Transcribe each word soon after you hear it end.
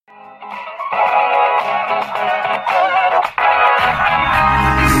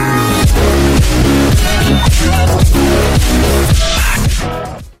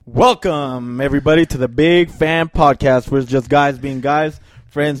Welcome, everybody, to the Big Fan Podcast, where it's just guys being guys,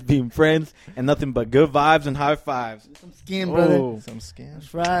 friends being friends, and nothing but good vibes and high fives. Some skin, brother. Oh, Some skin.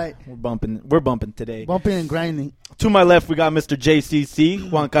 That's right. we're bumping today. Bumping and grinding. To my left, we got Mr. JCC,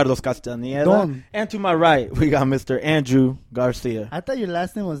 Juan Carlos Castañeda. Don. And to my right, we got Mr. Andrew Garcia. I thought your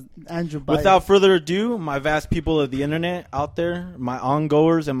last name was Andrew Baez. Without further ado, my vast people of the internet out there, my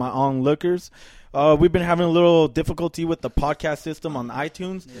ongoers and my onlookers, we've been having a little difficulty with the podcast system on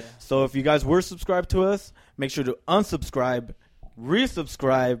iTunes. Yeah. So if you guys were subscribed to us, make sure to unsubscribe,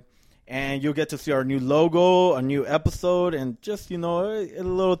 resubscribe, and you'll get to see our new logo, a new episode, and just, a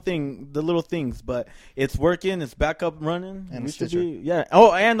little thing, the little things. But it's working. It's back up running. And Stitcher.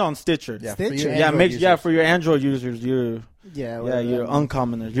 And on Stitcher. Yeah, Stitcher. For your Android users, you're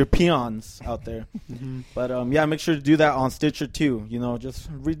uncommoners, you're peons out there. Mm-hmm. But make sure to do that on Stitcher too.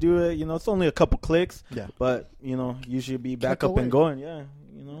 Just redo it. It's only a couple clicks. Yeah. But you should be back Click up and away. going. Yeah.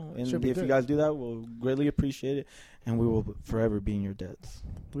 And Should if be you good. guys do that, we'll greatly appreciate it, and we will forever be in your debts.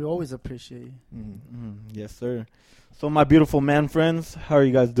 We always appreciate you. Mm-hmm. Yes, sir. So my beautiful man friends, how are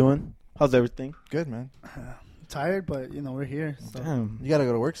you guys doing? How's everything? Good, man. Tired, but, we're here. So Damn. You got to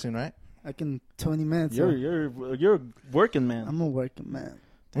go to work soon, right? I can 20 minutes. You're a working man. I'm a working man.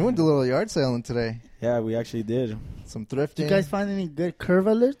 We went to a little yard selling today. Yeah, we actually did. Some Did thrifting. you guys find any good curve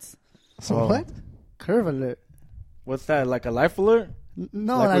alerts? Some Oh. what? Curve alert. What's that? Like a life alert?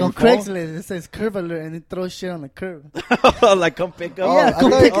 No, Like like when on you fall? Craigslist, it says curve alert, and it throws shit on the curve. Like come pick up. Yeah, I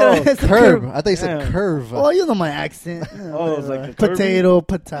come thought- pick it up. It's a Curb. curve. I thought you said Yeah. curve. Oh, you know my accent. Oh, it's like a potato.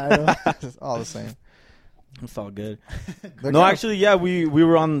 It's all the same. It's all good. They're No, kinda- actually, yeah, we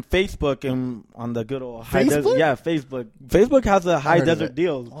were on Facebook and on the good old high Facebook? desert. Yeah, Facebook. Facebook has a high heard of desert it.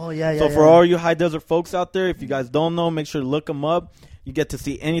 deals. Oh, yeah. So for all you high desert folks out there, if you guys don't know, make sure to look them up. You get to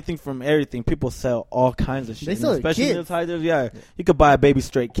see anything from everything. People sell all kinds of shit. They sell especially kids. in this high desert. Yeah, you could buy a baby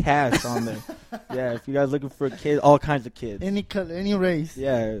straight cash on there. Yeah, if you guys looking for a kid, all kinds of kids. Any color, any race.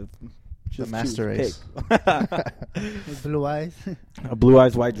 Yeah, just master choose, race. pick. With blue eyes. A blue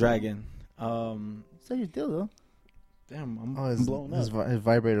eyes white dragon. So you do, though. Damn, I'm Oh, blown his up.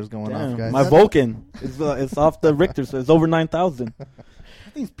 vibrator's going Damn, off, guys. my Vulcan it's off the Richter, so it's over 9,000. I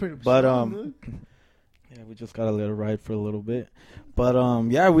think it's pretty But, strong, dude. Yeah, we just got to let it ride for a little bit. But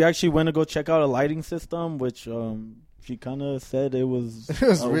we actually went to go check out a lighting system, which she kind of said it was It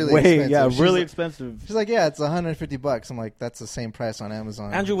was really expensive. Yeah, She's really like- expensive. She's like, yeah, it's $150. I'm like, that's the same price on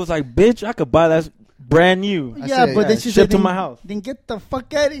Amazon. Andrew was like, "Bitch, I could buy that brand new." I Yeah, said, but yeah, then she shipped said, to then, my house. Then get the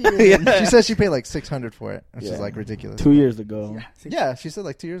fuck out of here. Yeah. She said she paid like $600 for it, which Yeah. is like ridiculous. 2 years ago. Yeah, she said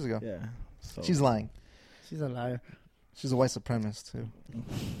like 2 years ago. Yeah. So, She's lying. She's a liar. She's a white supremacist too.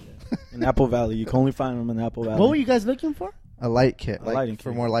 in Apple Valley. You can only find them in Apple Valley. What were you guys looking for? A light kit, A like lighting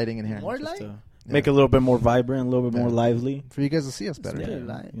for kit. more lighting in here. More Just light? to Yeah. make it a little bit more vibrant, a little bit more Yeah. lively. For you guys to see us better. Yeah, pretty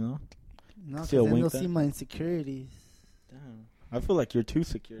light. you know. No, because See a then wink they'll there? see my insecurities. Damn. I feel like you're too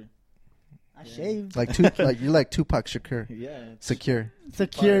secure. I shaved. Like you're like Tupac Shakur. Yeah. Secure.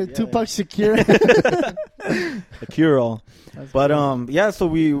 Secure. yeah. Tupac secure. A cure-all. That's But cool. so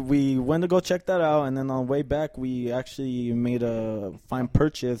we went to go check that out, and then on the way back we actually made a fine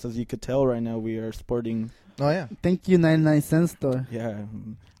purchase. As you could tell, right now we are sporting, Oh yeah. Thank you, 99-cent store.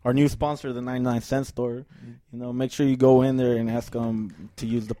 our new sponsor, the 99-cent store. Make sure you go in there and ask them to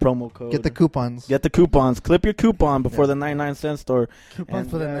use the promo code. Get the coupons. Get the coupons. Clip your coupon before Yeah. the 99-cent store. Coupons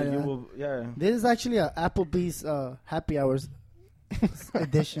for the 99. Yeah. This is actually a Applebee's happy hours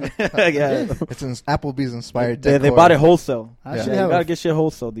edition. Yeah. It's an Applebee's inspired. They decor. bought it wholesale. I Yeah, actually you have gotta a- get shit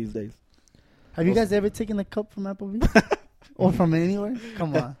wholesale these days. Have you guys ever taken a cup from Applebee's? Or from anywhere?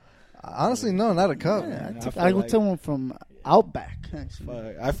 Come on. Honestly, no, not a cup. Yeah, I feel I like- took one from Outback, actually.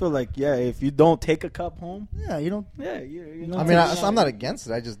 But I feel like, if you don't take a cup home, Yeah, you don't. you I mean, I'm not against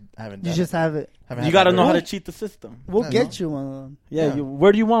it. I just haven't. You done just have it. Haven't You had gotta it know how very- to cheat the system. We'll Yeah, get you one. Yeah, Yeah.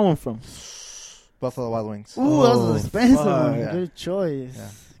 where do you want one from? Buffalo Wild Wings. Ooh, that was an expensive fuck. one. Yeah. Good choice. Yeah.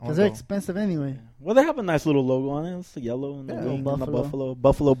 Because they're expensive anyway. Well, they have a nice little logo on it. It's the yellow and the Yeah. wing and the Buffalo.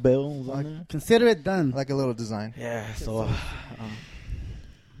 Buffalo Bills on Like- there. Consider it done. Like a little design. Yeah, so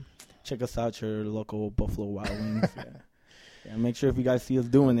check us out, your local Buffalo Wild Wings. Yeah, make sure if you guys see us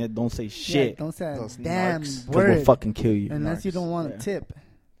doing it, don't say Yeah, shit. don't say Those that damn narcs. 'Cause we'll word. fucking kill you. Unless you narcs. don't want Yeah. a tip.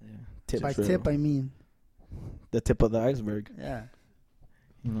 Yeah. Tip By drill. tip, I mean. The tip of the iceberg. Yeah.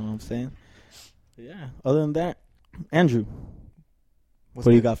 You know what I'm saying? Yeah. Other than that, Andrew, What's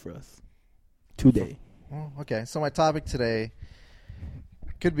what do you good? got for us today? Oh, okay, so my topic today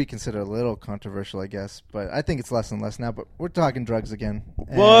could be considered a little controversial, I guess. But I think it's less and less now. But we're talking drugs again.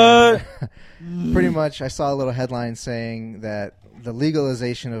 What? Pretty much, I saw a little headline saying that the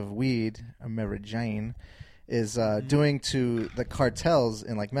legalization of weed, marijuana, is doing to the cartels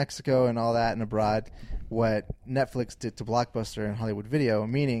in like Mexico and all that and abroad what Netflix did to Blockbuster and Hollywood Video,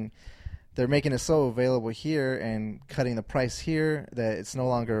 meaning they're making it so available here and cutting the price here that it's no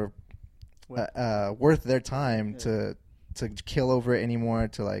longer worth their time to kill over it anymore,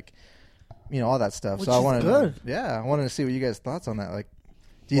 to like, all that stuff. Which so I is wanted good. I wanted to see what you guys' thoughts on that. Like,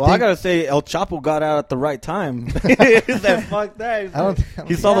 do you Well, I think gotta say, El Chapo got out at the right time. He said, "Fuck that." I don't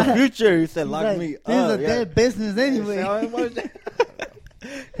He saw the Yeah. future. He said, He's "Lock like, me this up." is a dead business anyway.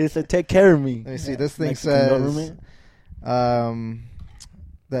 He said, "Take care of me." Let me see. This thing Mexican says government.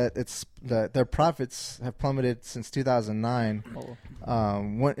 that their profits have plummeted since 2009.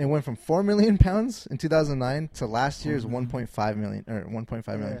 Oh. It went from 4 million pounds in 2009 to last year's 1.5 million or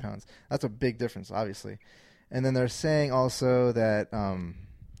 1.5 million pounds. That's a big difference, obviously. And then they're saying also that,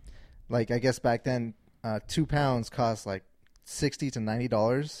 I guess back then, 2 pounds cost like $60 to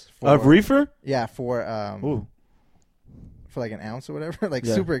 $90 Of reefer? Yeah, for like an ounce or whatever,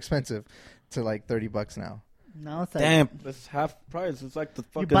 Yeah. super expensive, to like $30 now. Now it's like, Damn, that's half price. It's like the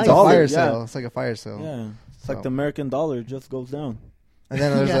fucking buy It's a dollar. fire Yeah. sale. It's like a fire sale. Yeah, it's So. like the American dollar just goes down. And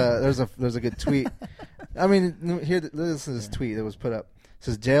then Yeah. there's a good tweet. I mean, here this is this tweet that was put up. It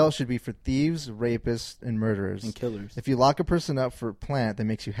says jail should be for thieves, rapists, and murderers. And killers. If you lock a person up for a plant that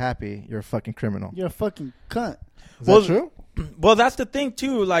makes you happy, you're a fucking criminal. you're a fucking cunt. Is Well, that true? Well, that's the thing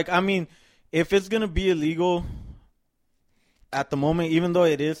too. Like, I mean, if it's gonna be illegal at the moment, even though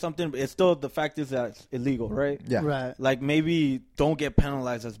it is something, it's still, the fact is that it's illegal, right? Yeah. Right. Like, maybe don't get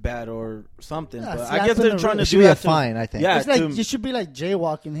penalized as bad or something. Yeah, but see, I I guess they're couldn't trying to It should do be a that to- fine, I think. Yeah, It's like to- it should be like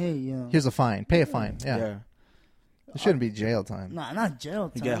jaywalking. Hey, Here's a fine. Pay a fine. Yeah. yeah. It shouldn't be jail time. Nah, not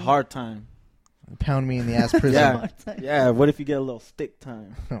jail You time. get hard time. Pound me in the ass prison. Yeah. Hard time. Yeah. What if you get a little stick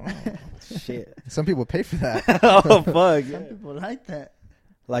time? Shit. Some people pay for that. Oh fuck. Some people like that.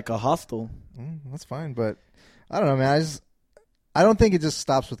 Like a hostel. That's fine, but I don't know, man. I don't think it just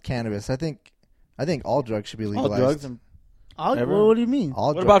stops with cannabis. I think all drugs should be All legalized. drugs. And What, what do you mean? All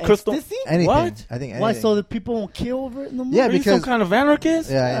what drugs. about crystal? Ecstasy? Anything. What? I think anything. Why? So that people won't kill over it no more? Yeah, Are you because some kind of anarchist?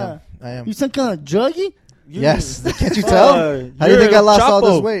 yeah, I am. You some kind of druggie? You- Can't you tell? How do you you're think I lost all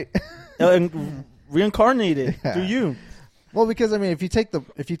this Chapo. weight? And reincarnated Yeah. through you. Well, because I mean, if you take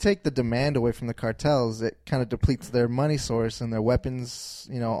the demand away from the cartels, it kind of depletes their money source and their weapons.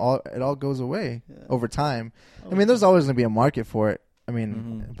 It all goes away over time. I mean, there's always going to be a market for it. I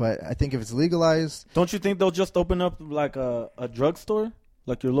mean, but I think if it's legalized, Don't you think they'll just open up like a drugstore,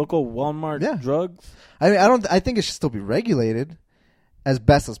 like your local Walmart Yeah. drugs? I mean, I think it should still be regulated as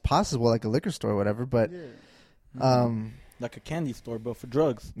best as possible, like a liquor store or whatever. But Like a candy store, but for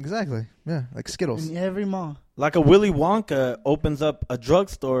drugs. exactly, yeah, like Skittles. In every mall. Like a Willy Wonka opens up a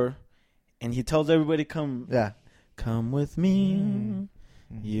drugstore, and he tells everybody, "Come with me,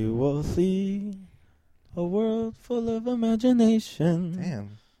 you will see a world full of imagination."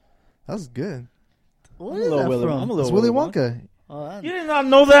 Damn, that was good. What I'm is a little that Willy- from? I'm a little It's Willy Wonka. Oh, You did not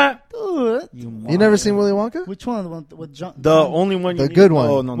know that? Dude, You never seen Willy Wonka? which one? The one with John? The only one. You The need- good one.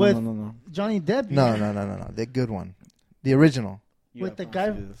 Oh no With- no. Johnny Depp? No, the good one, the original. You With have the to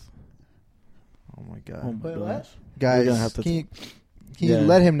guy- see this. Oh my god, Oh my Wait, gosh. what? guys, We're gonna have to- can you Yeah.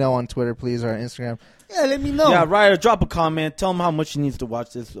 let him know on Twitter, please, or on Instagram? Yeah, let me know. Yeah, Ryder, drop a comment. Tell him how much he needs to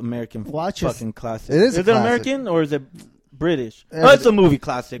watch this American Watch it. fucking classic. It is a it classic. American or is it British? Yeah, Oh, it's a movie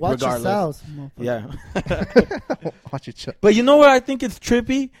classic, Watch regardless. yourselves. Yeah. Watch it. But you know what I think it's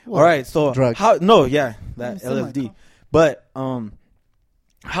trippy? What? All right, so Drugs. how? No, yeah, that It's in my LSD. car. But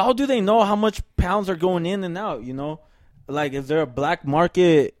how do they know how much pounds are going in and out? Like, is there a black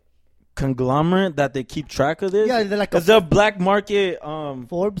market conglomerate that they keep track of this? Yeah, they're like is there a black market?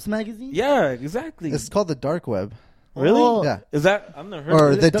 Forbes magazine? Yeah, exactly. It's called the dark web, Really? Oh, Yeah. Is that? I've never heard. or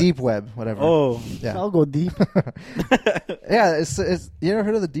of the it. deep web, whatever. Oh yeah, I'll go deep. yeah. It's you ever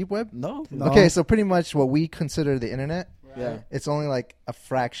heard of the deep web? no. No. Okay, so pretty much what we consider the internet, Yeah. it's only like a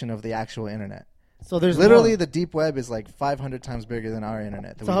fraction of the actual internet. So there's Literally, more. the deep web is like 500 times bigger than our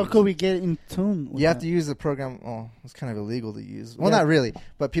internet. that So we how use. could we get in tune? With You have that? to use the program. Oh, it's kind of illegal to use. Well, Yeah. not really,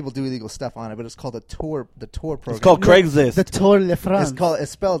 but people do illegal stuff on it. But it's called the Tor program. It's called Craigslist. the Tour de France.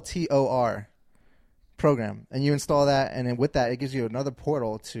 It's spelled TOR program, and you install that, and then with that, it gives you another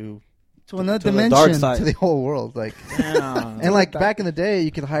portal to to another to the dimension. dark side. the whole world. Like, Damn. and like back in the day,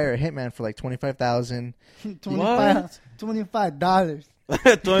 you could hire a hitman for like $25,000. $25. $25 And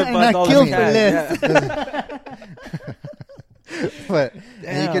I killed for cash, less. yeah. But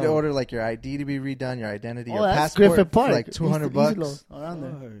And you could Damn. order like your ID to be redone, your identity, Oh, your that's passport Griffith Park. for like $200. Around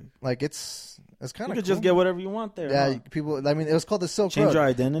there. Fuck. Like it's kind You of could cool. just get whatever you want there. Yeah, huh? people. I mean, it was called the Silk Change Road. your I'm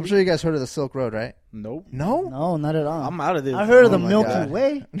identity. sure you guys heard of the Silk Road, right? Nope. No, No, not at all. I'm out of this. I heard of Oh the my Milky God.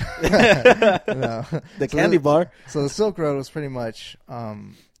 Way. no. the So candy bar. So the Silk Road was pretty much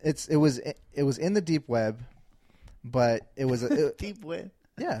it was in the deep web, but it was Deep way.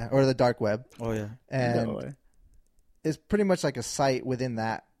 yeah, or the dark web, Oh yeah. and No way. it's pretty much like a site within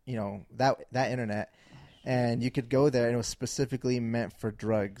that that internet, and you could go there, and it was specifically meant for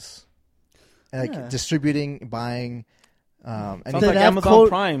drugs, and, like Yeah. distributing, buying, and Sounds Did like it have Amazon code-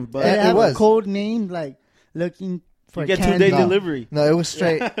 Prime, Did but it it have was. a code name like looking for you get candy? 2-day No. delivery. no, it was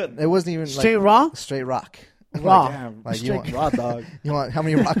straight. It wasn't even Straight like raw? straight rock. Raw. Damn. Like you Straight want, Raw dog. you want how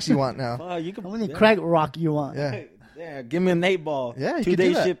many rocks you want now? You can, How many yeah. crack rock you want? Yeah. Yeah, give me an 8-ball. Yeah, you could do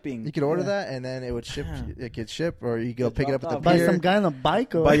 2-day that. shipping. You could order Yeah. that, and then it would ship. Yeah. It could ship, or you go Get pick it up dropped at off. the By pier. some guy on a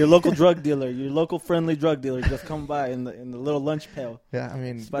bike or By your local drug dealer, your local friendly drug dealer, just come by in the little lunch pail. Yeah, I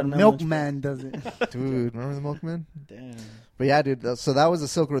mean, the Spider-Man lunch milkman does it. dude, remember the Milkman? pail. Damn. But yeah, dude. So that was the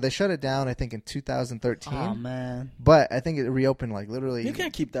Silk Road. They shut it down, I think, in 2013. Oh man. But I think it reopened like literally. You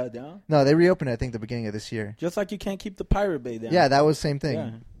can't keep that down. No, they reopened. I think the beginning of this year. Just like you can't keep the Pirate Bay down. Yeah, that was the same thing.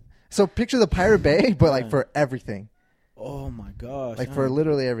 Yeah. So picture the Pirate Bay, but like Yeah. for everything, Oh my gosh. like huh? for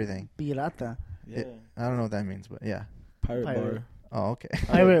literally everything. Pirata. Yeah. I don't know what that means, but yeah. Pirate Pirate. Oh, okay.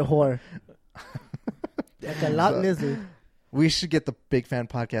 Pirate whore. Like a lot So- lizard. We should get the Big Fan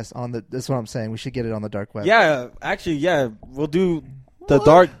podcast on the. That's what I'm saying. We should get it on the dark bar. web. Yeah, actually, yeah. We'll do the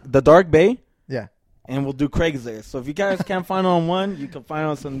dark bay, Yeah. and we'll do Craigslist. So if you guys can't find it on one, you can find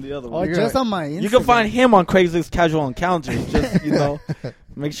us on the other Or one. you're just right. on my Instagram. You can find him on Craigslist Casual Encounters. Just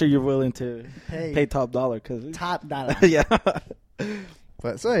make sure you're willing to pay top dollar because top dollar. yeah.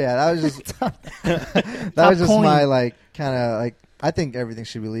 But so yeah, that was just Top that was just coin. my like kind of like. I think everything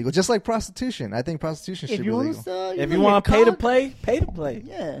should be legal, just like prostitution. I think prostitution If should you be want to legal sell, If you want to pay to play.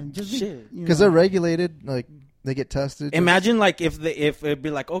 Yeah, just Shit. because they're regulated. Like they get tested. Imagine like if it'd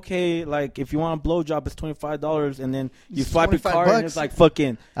be like, okay, like if you want a blowjob, it's $25, and then you It's swipe your $25 card and it's like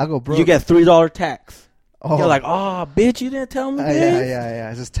fucking, I'll go broke. you get $3 tax. Oh. You're like, oh, bitch, you didn't tell me this.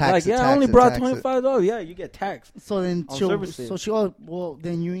 yeah. It's just tax. Like, it, yeah, tax I only it, brought tax it. $25. Yeah, you get taxed, So then on she'll. services. So she'll. Well,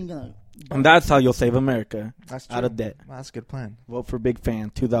 then you ain't gonna. and that's how you'll save America That's true. out of debt. Wow, that's a good plan. Vote for Big Fan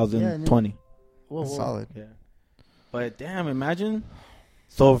 2020. Whoa, That's whoa. solid. Yeah, but damn, imagine.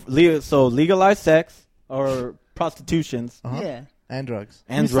 So legalize sex or prostitutions Uh-huh. Yeah. And drugs.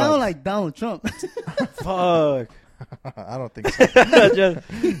 and you drugs. sound like Donald Trump. Fuck. I don't think so.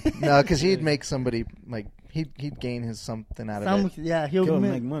 Just No, because he'd make somebody like he'd gain his something out of it. Yeah, he'll go and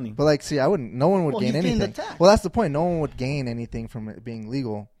make. make money. But like, see, I wouldn't. No one would Well, gain he's getting the anything. tax. Well, that's the point. No one would gain anything from it being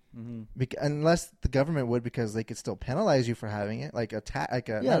legal, Mhm. unless the government would, because they could still penalize you for having it, like a tax,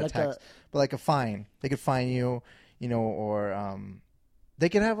 not a like tax, but like a fine. They could fine you, or they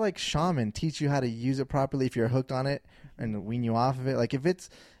could have like shaman teach you how to use it properly if you're hooked on it and wean you off of it. Like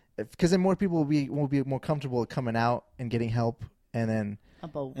because then more people will be more comfortable coming out and getting help, and then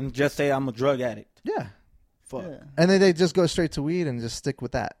About, And just say I'm a drug addict. yeah. Fuck. yeah. And then they just go straight to weed and just stick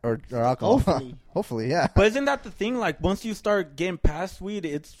with that or alcohol. Hopefully. Hopefully, yeah. But isn't that the thing? Like once you start getting past weed,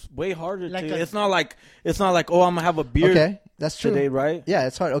 it's way harder Like to. a- It's not like oh, I'm gonna have a beer Okay, that's true. today, right? Yeah,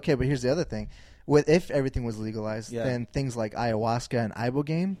 it's hard. Okay, but here's the other thing. If everything was legalized, Yeah. then things like ayahuasca and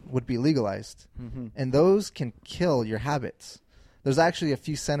ibogaine would be legalized. Mm-hmm. And those can kill your habits. There's actually a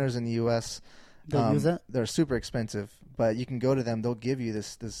few centers in the U.S. They use that? They're super expensive, but you can go to them. They'll give you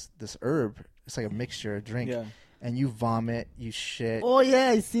this herb. It's like a mixture, a drink. Yeah. And you vomit, you shit Oh yeah,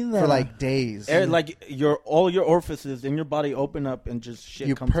 I seen that. for like days. Like all your orifices in your body open up and just shit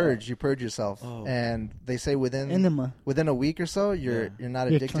you comes purge, out. you purge yourself, Oh. and they say within enema a week or so, you're not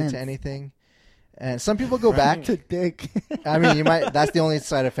You're addicted cleansed. to anything. And some people go back. to dick. I mean, you might. That's the only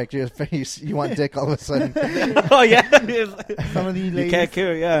side effect. You want dick all of a sudden. Oh yeah, Some of these you ladies. can't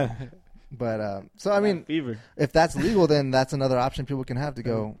kill. Yeah, But so I mean, fever. if that's legal, then that's another option people can have to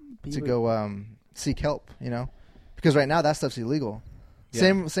go People- seek help. Because right now that stuff's illegal.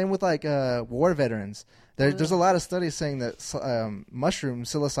 Yeah. Same with like war veterans. There's a lot of studies saying that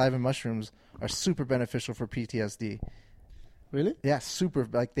psilocybin mushrooms are super beneficial for PTSD. Really? Yeah, super.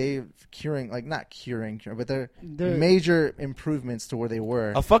 Like they not curing, but they're They're- major improvements to where they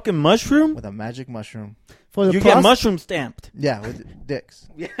were A fucking mushroom. with a magic mushroom. For the You get mushroom stamped. Yeah, with dicks.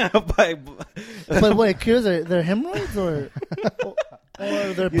 Yeah, by But what, it cures their hemorrhoids or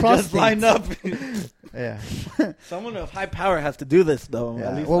their you prostate? just line up. Yeah. Someone of high power has to do this, though.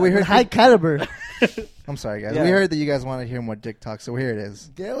 Yeah. At least Well, we heard. High caliber. I'm sorry, guys. Yeah. We heard that you guys want to hear more dick talk, so here it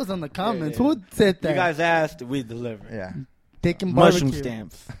is. That was on the comments. Yeah. Who said that? you guys asked, we deliver. Yeah. Taking mushroom barbecue.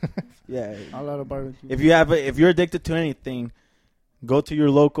 stamps. Yeah. A lot of barbecue. If you're addicted to anything, go to your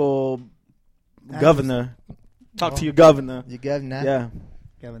local governor. Talk to your governor. You get that? Yeah.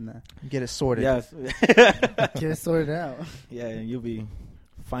 Gavin, that. Get it sorted. Yes. Get it sorted out. Yeah, you'll be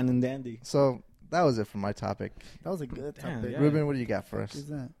fine and dandy. So that was it for my topic. That was a good Damn, topic. yeah. Ruben, what do you got for What us? is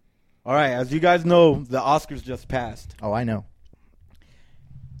that? All right, as you guys know, the Oscars just passed. Oh, I know.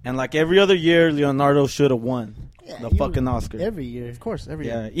 And like every other year, Leonardo should have won the he fucking would- Oscar. Every year. Of course, every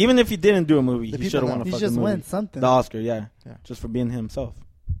Yeah, year. even if he didn't do a movie, The he people should have know. won a He fucking just movie. went something. The Oscar, yeah. Yeah. Just for being himself.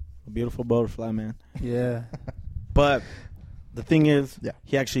 A beautiful butterfly, man. Yeah. But the thing is, Yeah.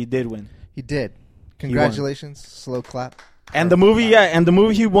 he actually did win. He did. Congratulations. Slow clap. And the movie, and the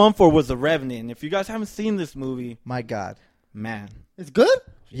movie he won for was The Revenant. If you guys haven't seen this movie, My God. man, It's good?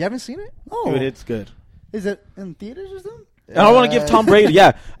 You haven't seen it? Oh. dude, it's good. Is it in theaters or something? And I want to give Tom Brady,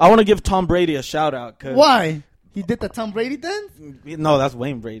 I want to give Tom Brady a shout out. Cause Why? He did the Tom Brady dance? No, that's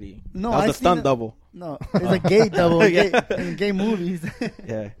Wayne Brady. No, that was I a seen stunt it. double. No, it's a gay double Yeah. in gay movies.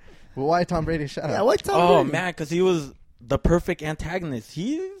 Yeah. Well, why Tom Brady? Shout Yeah, out. why Tom Oh Brady? man, because he was the perfect antagonist.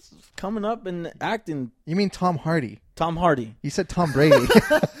 He's coming up and acting You mean Tom Hardy? Tom Hardy. You said Tom Brady.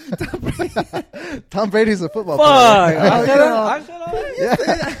 Tom Brady's a football Fuck! player. I said all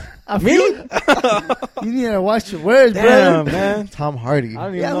that? Yeah. Me? You need to watch your words, Damn, brother. man. Tom Hardy. I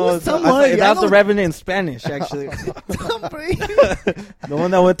don't even Yeah, know. who's Tom Hardy? I That's the know- Revenant in Spanish, actually. Tom Brady. The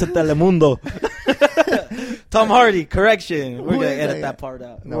one that went to Telemundo. Tom Hardy, correction. We're Who going is to edit that? that part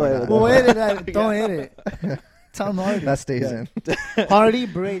out. No, we're not. Well, edit that. Don't edit it. Tom Hardy. That stays in. Hardy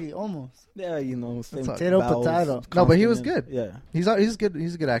Brady, almost. Yeah, you know. Same all- Potato, vowels, potato. No, but he was consonants. good. Yeah. He's good.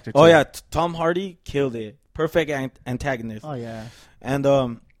 He's a good actor. Oh, too. yeah. Tom Hardy killed it. Perfect antagonist. Oh, yeah.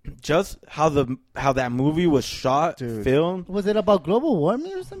 And just how that movie was shot, Dude. filmed. Was it about global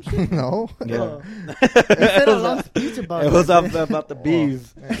warming or some shit? No. Yeah. Oh. He said a long speech about It was that. about the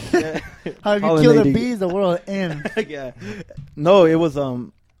bees. Yeah. How if you kill the Pollinating. bees, the world ends. Yeah. No, it was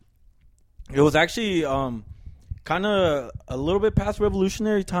actually kind of a little bit past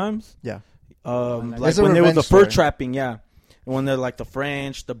revolutionary times. Yeah. Like It's a when there was revenge the fur story. trapping, yeah. And when they're like the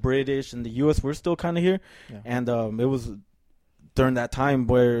French, the British, and the U.S. were still kind of here, Yeah. and it was during that time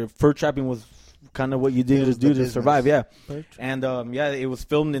where fur trapping was kind of what you It did was to do the to business. survive, yeah. And it was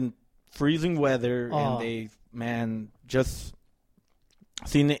filmed in freezing weather, Oh. and they just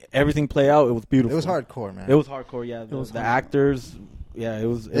seeing everything play out. It was beautiful. It was hardcore, man. It was hardcore, yeah. It was The hardcore. actors, yeah. It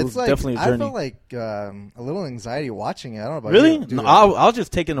was It's like definitely a I journey. felt like a little anxiety watching it. I don't know about Really? you. Dude. No, I was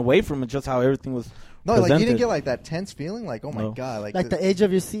just taken away from it, just how everything was. No, like you presented. didn't get like that tense feeling. Like, oh my No. god, Like the edge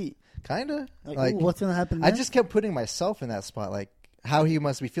of your seat. kind of Like, ooh, what's going to happen I next? just kept putting myself in that spot, like how he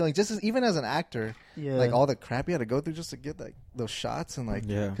must be feeling, just even as an actor, Yeah. like all the crap he had to go through just to get like those shots and like,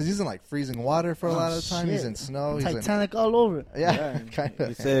 Yeah. because he's in like freezing water for a Oh, lot of the time. He's shit. in snow. He's Titanic all over. in, yeah, kind He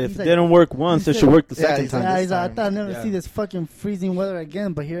of. said if He's it like- didn't work once, he it said- should work the Yeah, second he's like- time. Yeah, he's like, I time. thought I'd never Yeah. see this fucking freezing weather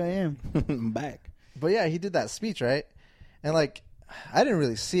again, but here I am. I'm back. But yeah, he did that speech, right? And like, I didn't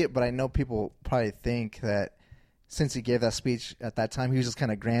really see it, but I know people probably think that since he gave that speech at that time, he was just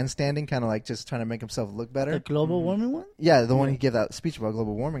kind of grandstanding, kind of like just trying to make himself look better. The global warming one? Yeah, the one he gave that speech about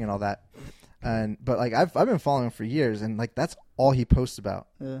global warming and all that. But like I've been following him for years, and like that's all he posts about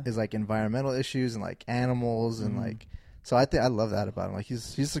Yeah. is like environmental issues and like animals and like. So I think I love that about him. Like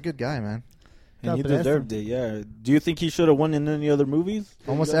he's a good guy, man. And he God bless deserved it, yeah. Do you think he should have won in any other movies?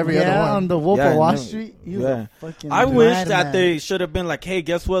 Almost every yeah, other one. on the Wolf Yeah, of Wall no. Street. He was Yeah. a fucking I wish that madman. they should have been like, hey,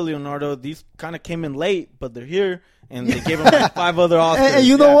 guess what, Leonardo? These kind of came in late, but they're here. And they gave him like 5 other Oscars. And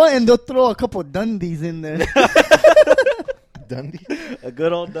you know Yeah. what? And they'll throw a couple Dundies in there. Dundee. A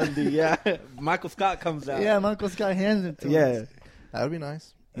good old Dundee, yeah. Michael Scott comes out. Yeah, Michael Scott hands it to him. Yeah. That would be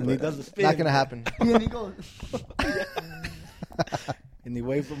nice. And he But does the spin. not gonna happen. And he goes, And he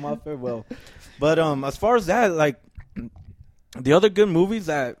waves him off farewell. But as far as that, like the other good movies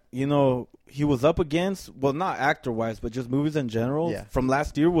that he was up against, well, not actor wise, but just movies in general Yeah. from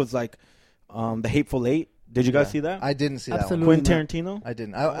last year was like The Hateful Eight. Did you guys Yeah. see that? I didn't see Absolutely. that Quentin Tarantino. one. I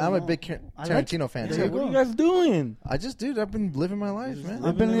didn't. I'm a big I like Tarantino fan There Yeah, you too. what go. are you guys doing? Dude, I've been living my life, Just man. live-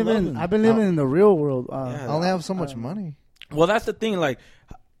 I've been and living. loving. I've been living in the real world. I only have so much uh, money. Well, that's the thing. Like,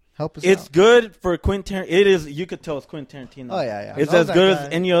 Help us it's out. good for Quentin. It is. You could tell it's Quentin Tarantino. Oh yeah, yeah. It's I love as that good guy.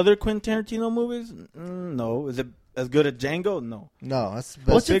 as any other Quentin Tarantino movies. No. Is it as good as Django? No. No, that's Pulp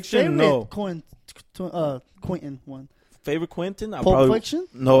What's your Fiction? favorite No. Quentin one? Favorite Quentin? I Pulp probably Fiction?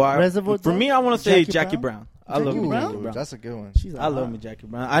 no. Reservoir For Dogs? me, I want to say Jackie Jackie Brown? Brown. I love Jackie me Brown? Jackie Ooh, Brown. that's a good one. She's I love me Jackie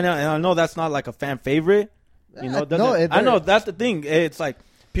Brown. I know, and I know that's not like a fan favorite. You know, I know that's the thing. It's like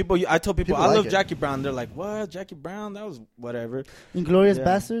people. I tell people, People I like love it. Jackie Brown. They're like, what? Jackie Brown? That was whatever. Inglorious Yeah.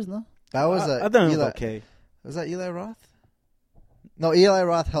 Bastards, no? That was I thought it was Eli. okay. Was that Eli Roth? No, Eli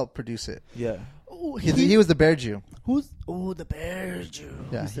Roth helped produce it. Yeah. Ooh, He was the Bear Jew. Who's the Bear Jew?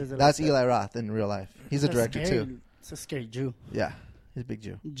 Yeah, He says it that's like that. Eli Roth in real life. He's a That's director scary. too. It's a scary Jew. Yeah, he's a big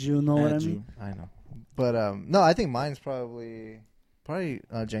Jew. Jew, know what I Jew. mean? I know, but no, I think mine's probably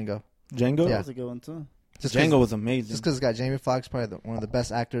Django. Django. That Yeah. was a good one too. Just Django was amazing. just because it's got Jamie Foxx, probably one of the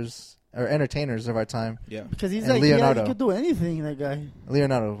best actors or entertainers of our time. Yeah. Because he's And like, Leonardo. he could do anything, that guy.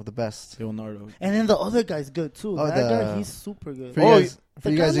 Leonardo, the best. Leonardo. And then the other guy's good too. Oh, that the- guy, he's super good. For Oh, you guys,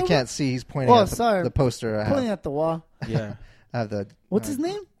 the who guy can't over- see, he's pointing Oh, at sorry. the poster I Pointing have. at the wall. Yeah. I have the. What's his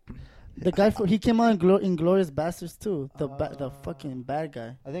name? The guy he came out in Glorious Bastards too. The fucking bad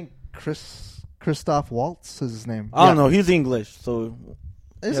guy. I think Christoph Waltz is his name. I don't know. He's English, so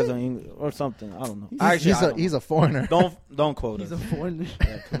Is he has he? an English or something. I don't know. He's a foreigner. Don't quote He's us. a foreigner.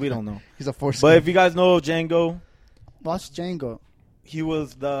 Yeah, 'cause we don't know. He's a force. But if you guys know Django, Watch Django. he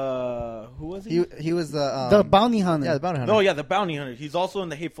was who was he? he was the The bounty hunter. yeah, the bounty hunter. No, yeah, the bounty hunter. He's also in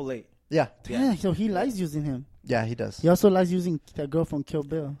the Hateful Eight. yeah, Yeah, so he likes using him. yeah, he does. He also likes using that girl from Kill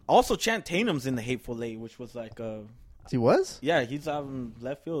Bill. Also, Channing Tatum's in the Hateful Eight, which was like, He was. yeah, he's out in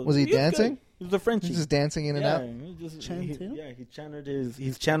left field. Was he He's dancing? good. He was a Frenchie. He's just dancing in and yeah, out. he just, Channing he, Tatum? yeah, he's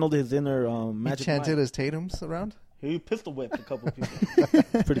channeled his inner He magic chanted mind. his Tatum's around. He pistol whipped a couple people.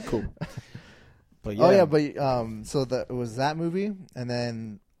 Pretty cool. But yeah. Oh yeah, but so it was that movie, and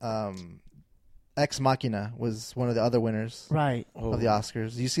then Ex Machina was one of the other winners Right. Oh, of the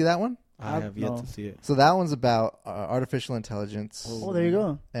Oscars. Do you see that one? I have yet No. to see it. So that one's about artificial intelligence Oh, there you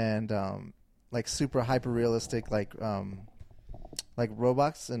go. and like super hyper realistic, like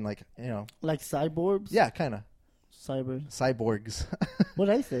robots and like Like cyborgs. yeah, kind of cyborgs, What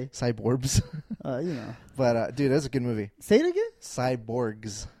did I say? cyborgs. You know. But dude, that's a good movie. Say it again.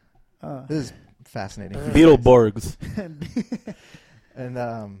 Cyborgs. This is fascinating. Beetleborgs. And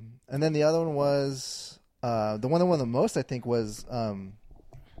then the other one was the one that won the most, I think, was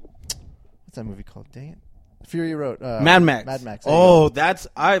what's that movie called? Dang it, Fury Road. Mad Max. Mad Max. there you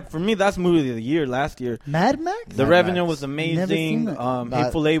Oh, for me, that's movie of the year last year. Mad Max? The Mad Revenant Max. was Never amazing. seen it.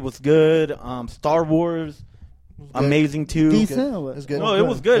 Hateful Eight was good. Star Wars, good. amazing too. Decent good. or what? It was good. No, it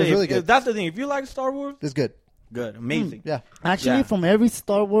was good. It was really good. That's the thing. If you like Star Wars, It's good. good, amazing. Yeah. Actually, Yeah. from every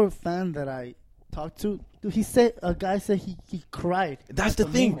Star Wars fan that I talked to, dude, a guy said he cried. That's the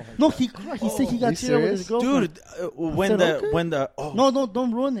thing, No, he cried. He said he Are got you teared with his serious? girlfriend. dude. said, okay. Oh,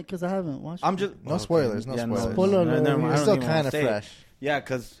 Don't ruin it because I haven't watched I'm it. just No spoilers, no spoilers. Spoiler alert. never mind, I It's don't still even kind wanna of say it. fresh. Yeah,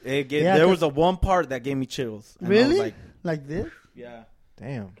 because Yeah, there 'cause- was a one part that gave me chills. And I was Really? like, Like this? yeah.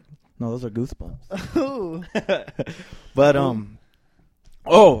 Damn. No, those are goosebumps. Oh. But I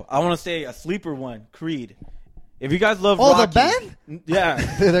want to say a sleeper one, Creed. If you guys love Oh, Rocky, the band? yeah,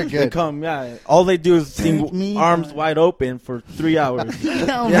 They're they good. come, yeah. All they do is Take sing me arms by- wide open for 3 hours. On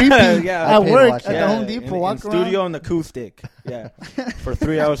Yeah, repeat yeah. I at paid to work watch at that. the Home Depot. in Walk studio around. and acoustic, yeah, for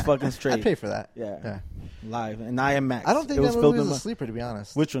 3 hours fucking I'd straight. pay for that. Yeah, live and IMAX. I don't think it that was movie filmed was in a sleeper, to be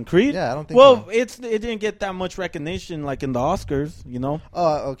honest. Which one, Creed? Yeah, I don't think Well, so. it didn't get that much recognition like in the Oscars, you know,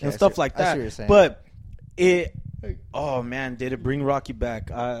 Oh, okay. and I stuff see- like I see that. what you're saying. But it, oh man, did it bring Rocky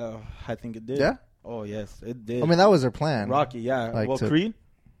back? I think it did. Yeah? Oh yes, it did. I mean, that was their plan. Rocky, yeah. Like well, to- Creed,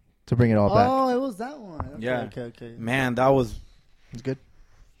 To bring it all back. Oh, it was that one. Okay, Yeah. Okay. man, that was. It's good.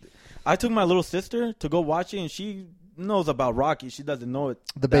 I took my little sister to go watch it, and she knows about Rocky. She doesn't know it.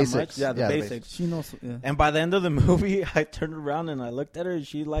 The that basics. much. Yeah, the Yeah, the basics. She knows. Yeah. And by the end of the movie, I turned around and I looked at her, and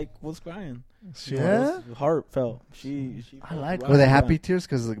she was crying. Yeah? It was heartfelt. She I like Were they Yeah. happy tears?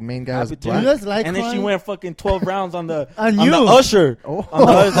 Because the main guy was Happy black. You guys like and then she crying? went fucking 12 rounds on the On on you. the usher. Oh. On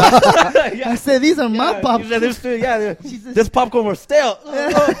the usher. I yeah. said these are my Yeah, pop. she said, "This still, yeah, She said- this popcorn was stale."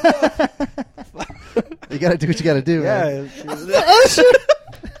 You got to do what you got to do, man. Yeah.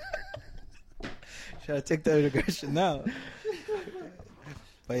 Should I take that integration now?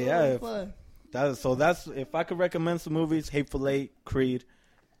 But yeah, that's if I could recommend some movies, Hateful Eight, Creed,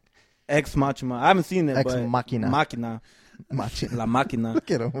 Ex Machina. I haven't seen it, Ex but Machina. Machina, Machi- La Machina, Look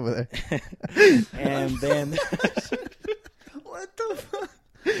at him over there. and then What the fuck?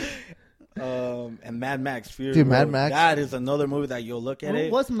 and Mad Max Fury Dude, Mad Road. Max. That is another movie that you'll look at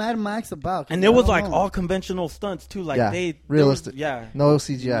it. What's Mad Max about? 'Cause And it I was don't like know. all conventional stunts too. Like Yeah, they realistic. Yeah, No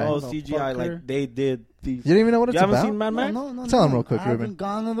CGI. no Motherfucker. CGI. Like they did these. You don't even know what You it's haven't about? seen Mad Max? No. Tell him real quick, I haven't Ruben.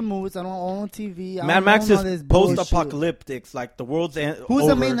 gone to the movies. I don't own TV. I Mad don't Max know none of is this bullshit. post-apocalyptic. Like the world's end. Who's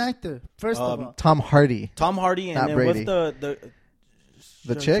over. the main actor? First of all, Tom Hardy. Tom Hardy and Not then Brady. what's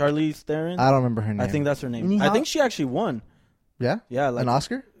The chick? Charlize Theron. I don't remember her name. I think that's her name. Any I think hot? she actually won. Yeah? Yeah, like An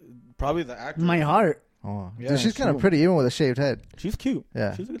Oscar? probably the actor. my heart. Oh. Yeah, Dude, she's kind she- of pretty, even with a shaved head. She's cute.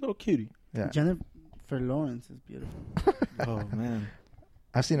 Yeah. She's a little cutie. Yeah. Jennifer Lawrence is beautiful. Oh man.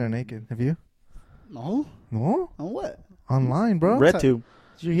 I've seen her naked. Have you? No, No? on what? Online, bro. RedTube.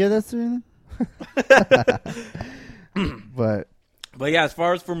 Did you hear that, Serena? But yeah, as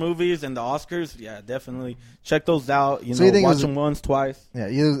far as for movies and the Oscars, yeah, definitely check those out. You So know, you think it watch was- them once, twice. yeah,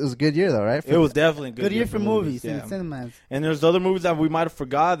 it was a good year though, right? It was definitely a Good year for movies Yeah. and cinemas. And there's other movies that we might have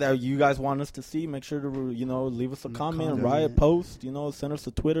forgot that you guys want us to see. Make sure to leave us a comment, comment, write a yeah. post. Send us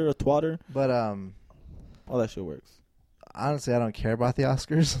a Twitter, a Twitter. But All that shit works. honestly, I don't care about the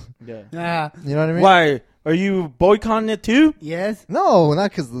Oscars. Yeah. Yeah. You know what I mean? Why are you boycotting it too? Yes. No,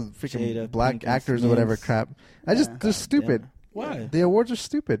 not because the Jada freaking black Pinkett actors or whatever Smith. crap. They're stupid. Why? The awards are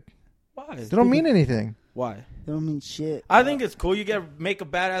stupid. Why? They don't mean anything. Why? They don't mean shit. I think it's cool. You make a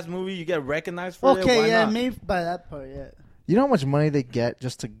badass movie. You get recognized for it. Okay, Why yeah, not? maybe by that part, yeah. You know how much money they get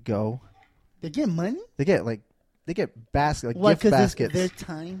just to go? They get money? They get basket, What? gift Because baskets. their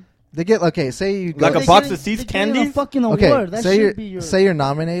time. They get say you go Like a They box getting- of Seeds they getting candies? A fucking award. okay. That Say should be your say you're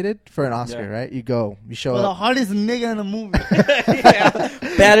nominated for an Oscar, Yeah. right? You go, you show for the up. hardest nigga in the movie. Yeah.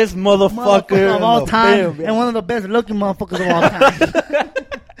 Baddest motherfucker of all in the time, film. and one of the best looking motherfuckers of all time.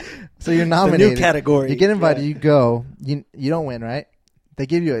 So you're The nominated. new category. You get invited. Yeah. You go. You don't win, right? They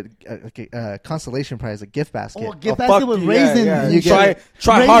give you a consolation prize, a gift basket. Oh, gift Oh, basket fuck with you, raisins. Yeah, You You get-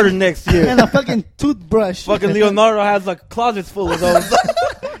 try raisins harder next year. and a fucking toothbrush. Fucking Leonardo has like closets full of those.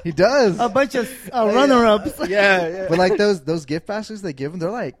 He does. A bunch of runner-ups. yeah. But like those gift baskets they give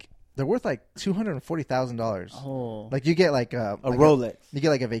them, they're worth like $240,000. Oh. Like you get like a Rolex. you get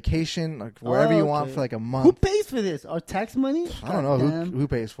like a vacation, like wherever you want okay. for like a month. Who pays for this? Our tax money? I don't know Goddamn. who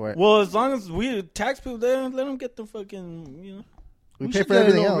pays for it. Well, as long as we tax people, let them get the fucking, we We pay should for get a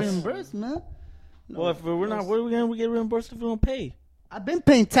everything little else. reimbursed, man. Well, if we're not, where are we gonna get reimbursed if we don't pay? I've been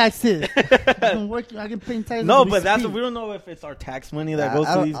paying taxes. I've been working. I've been paying taxes. No, as we but that's speak. we don't know if it's our tax money that I goes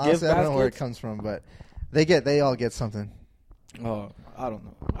to don't- these gift honestly, I don't know where it baskets. comes from, but they all get something. Oh, I don't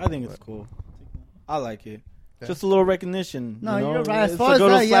know. I think it's cool. I like it. Yeah. Just a little recognition. No, you know? you're right. As It's far a as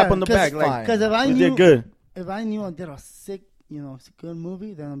good that, slap yeah, on the 'cause- back. Like, Fine. Because if I you knew, did good. if I knew I did a sick, it's a good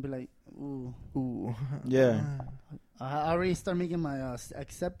movie, then I'd be like, ooh. Ooh. Yeah. I already start making my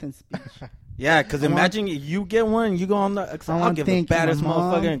acceptance speech. Yeah, because I want- imagine you get one, you go on the. I'll want give to the thank my baddest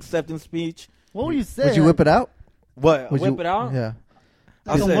mom. motherfucking acceptance speech. What would you say? Would you whip it out? What? Would Whip you, it out? Yeah.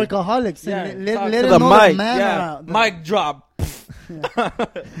 I'll Some say, workaholics. yeah, and let talk let to them the know mic. the man Yeah, around. mic drop.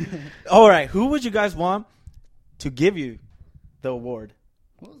 All right, who would you guys want to give you the award?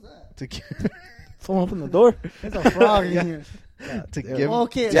 What was that? To gi- Someone open the door. There's a frog in here. to give.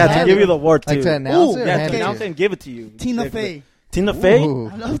 Okay. Yeah, to that- give you the award too. Like to announce Ooh, it. Or yeah, hand to it to announce it you? and give it to you. Tina Like, Fey. Tina Fey. Ooh.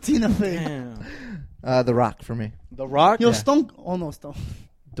 I love Tina Fey. Damn. The Rock for me. The Rock. Yo, Yeah. Stone. Oh no, Stone.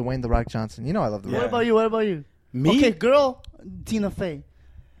 Dwayne the Rock Johnson. You know I love the Yeah. What Rock. about you? What about you? Me. Okay, girl, Tina Fey,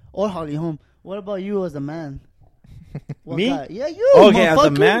 or Holly Holm. What about you as a man? What Me? guy? Yeah, you. Okay, as a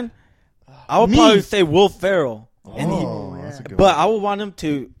motherfucker. man, I would Me. probably say Will Ferrell. And he, Oh, yeah. that's a good but I would want him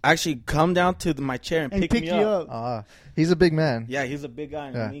to actually come down to my chair and, And pick pick me you up. one. He's a big man. Yeah, he's a big guy.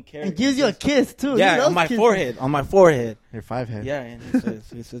 And Yeah. me carrying And gives you a kiss too. He Yeah, loves on my kissing. forehead. On my forehead. Your 5-head. Yeah, and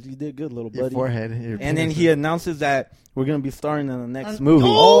he says, you did good, little Your buddy. forehead. Your And then penis. he announces that we're gonna be starring in the next And- movie.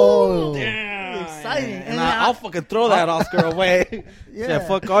 Oh. Damn. Exciting. And And I'll fucking throw that Oscar away. Yeah. Yeah,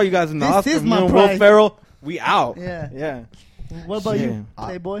 fuck all you guys in the This Oscar. is Me my and Will prize. Ferrell, we out. Yeah. Yeah. What about Shit. you,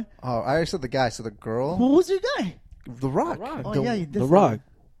 Playboy? Oh, I already said the guy. So the girl. Who's your guy? The Rock. The Rock. Oh The- yeah, you did. The say Rock.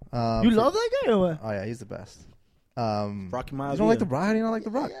 that. You love that guy or what? Oh yeah, he's the best. Rocky You Miles. don't like the Rock? How do you not like the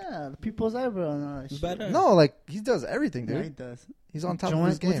Rock? Yeah, the people's eyebrow and all that He's shit. badass. No, like he does everything, Yeah, dude. he does. He's on top Joanne, of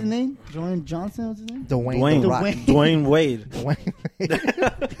his game. what's his name? Joanne Johnson. What's his name? Dwayne the Rock. Dwayne Wade. Dwayne.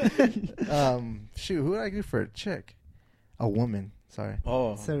 Shoot, who would I do for a chick? A woman. Sorry.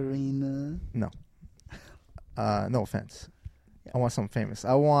 Oh. Serena. No. No offense. I want something famous.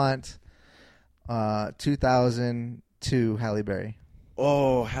 I want 2002 Halle Berry.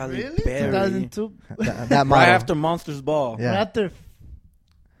 Oh, Halle Really? Berry. 2002. That model. Right after Monsters Ball. Yeah. Right after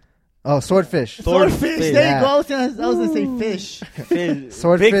Oh, Swordfish. Swordfish. There Yeah. you go. I was gonna say fish. Fish.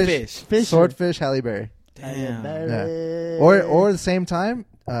 Swordfish. Big fish. Fish. Swordfish, Halle Berry. Damn. Berry. Or at the same time,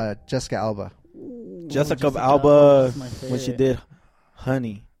 Jessica Alba. Jessica Alba is my when she favorite. did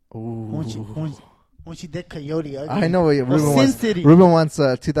Honey. When she did Coyote. I know what Ruben Sin wants. City. Ruben wants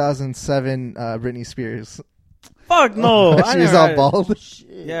 2007 Britney Spears. Fuck no. I She's never all had it. bald. Shit.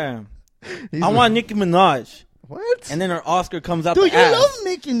 Yeah. He's I want Nicki Minaj. what? And then her Oscar comes out Dude, the you ass. love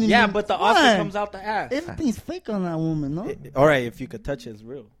Nicki Minaj. Yeah, but the Oscar Why? comes out the ass. Everything's fake on that woman, no? All right, if you could touch it, it's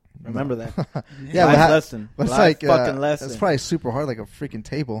real. Remember that. yeah, Life but, lesson. but it's Life like fucking lesson. it's probably super hard, like a freaking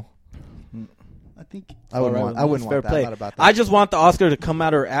table. I think. I wouldn't All want. right, I wouldn't fair want that. play. Not about that. I just want the Oscar to come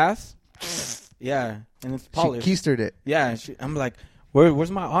out her ass. Yeah, and it's she polished. keistered it. Yeah, I'm like,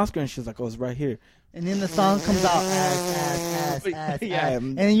 where's my Oscar? And she's like, oh, it's right here. And then the song comes out, ass, Yeah. ass.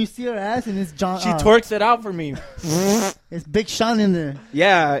 And then you see her ass, and it's John. She twerks it out for me. It's Big Sean in there.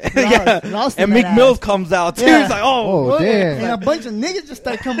 Yeah, Lost yeah. in And that Meek Mills ass. comes out too. Yeah. He's like, oh, Oh, damn. And a bunch of niggas just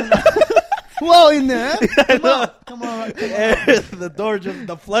start coming out. Whoa, in there. Come on. Come on. the door just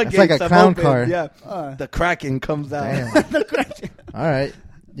the floodgates. It's like a have clown opened. car. Yeah, the Kraken comes out. Damn. The crash. All right.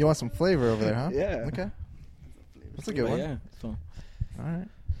 You want some flavor over there, huh? Yeah. Okay. That's a good But one. yeah. So All right.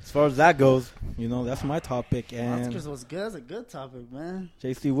 as far as that goes, that's my topic. And Oscars was good. That's a good topic, man.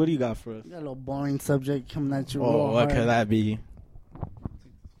 JC, what do you got for us? You got a little boring subject coming at you. Oh, real what hard. could that be?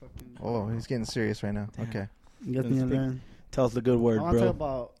 Oh, he's getting serious right now. Damn. Okay. You guys need to learn. Tell us the good I word, want to talk bro.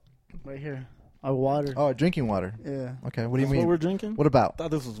 about right here our water. Oh, drinking water. Yeah. Okay. What do you That's mean? what we're drinking? What about? I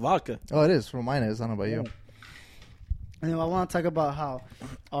thought this was vodka. Oh, it is. Well, mine is. I don't know about you. And I want to talk about how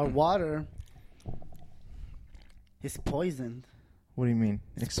our water is poisoned. What do you mean?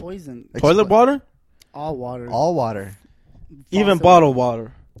 It's poisoned. Toilet water? All water. All water, Even Faucet. bottled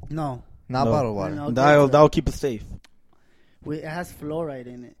water. No. not No. bottled water. No. That'll keep it safe. It has fluoride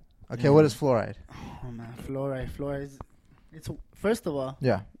in it. Okay. What is fluoride? Oh man, fluoride. Fluoride is. It's first of all.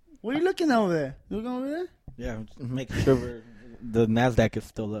 Yeah. What are you looking over there? You looking over there? Yeah, make sure the NASDAQ is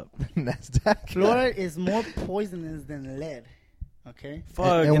still up. Nasdaq. Fluoride is more poisonous than lead. Okay. Fuck,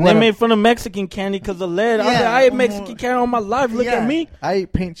 and and what they a- made fun of Mexican candy because of lead. I ate Mexican candy all my life. Look Yeah. at me. I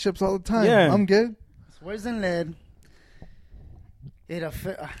eat paint chips all the time. Yeah. I'm good. It's worse than lead.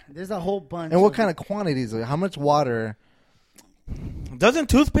 There's a whole bunch. And what kind of quantities? How much water? Doesn't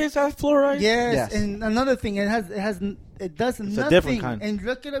toothpaste have fluoride? Yes, Yes. and another thing, it does a nothing. different kind. And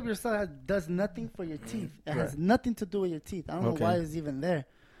look it up yourself. It does nothing for your teeth. It has Right. nothing to do with your teeth. I don't Okay. know why it's even there.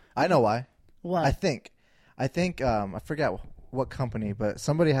 I know why. Why? I think I forget what company, but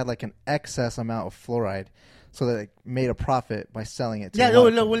somebody had like an excess amount of fluoride, so they made a profit by selling it. To yeah, a no, lot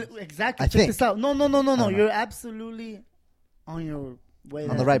of no, companies. well, exactly. I Check think. this out. No. don't know. You're absolutely on your way. On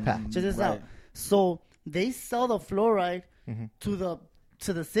there. the right path. Check this Right. out. So they sell the fluoride Mhm. to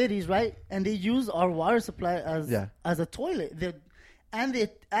the cities, right? And they use our water supply as a toilet. And they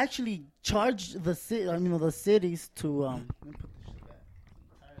actually charge the cities to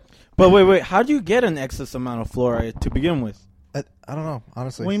But wait. How do you get an excess amount of fluoride to begin with? I don't know,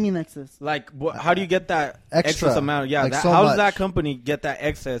 honestly. What do you mean excess? Like, how do you get that Extra. excess amount? Yeah, Like so how much. does that company get that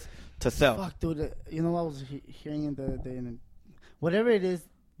excess to sell? Fuck, dude. You know what I was hearing in the whatever it is.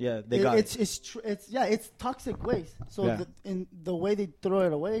 Yeah, they got it. It's toxic waste. So Yeah. in the way they throw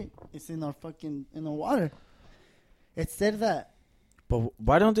it away, it's in our water. It said that But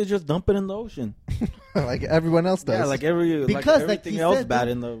why don't they just dump it in the ocean? like everyone else does. Yeah, like because everything he else said, bad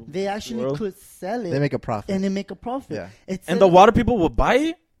in the they actually world. could sell it they make a profit. and they make a profit. Yeah. It said And the water people will buy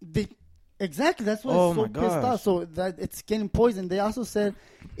it? exactly. That's why Oh it's so my pissed gosh. off. So that it's getting poisoned. They also said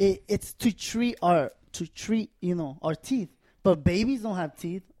it's to treat our teeth. But babies don't have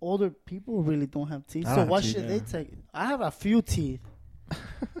teeth. Older people really don't have teeth. I So don't have why teeth, should yeah. they take? I have a few teeth. What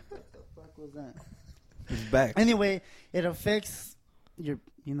the fuck was that? It's back. Anyway, it affects your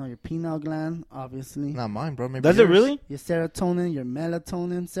pineal gland, obviously. Not mine, bro. Maybe Does it yours. really? Your serotonin, your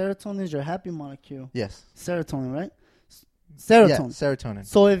melatonin. Serotonin is your happy molecule. Yes. Serotonin, right? Yeah, Serotonin.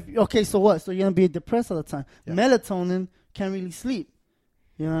 serotonin. So what? So you're gonna be depressed all the time. Yeah. Melatonin can't really sleep.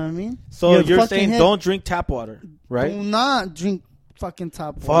 You know what I mean? So Your you're fucking saying head- don't drink tap water, right? Do not drink fucking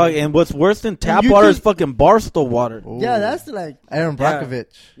tap Fuck, water. and what's worse than tap you water can- is fucking Barstool water. Ooh. Yeah, that's like Aaron Yeah.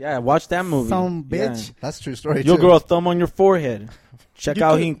 Brockovich. Yeah, watch that movie. some bitch. That's a true story, Yeah. You'll too. grow a thumb on your forehead. Check You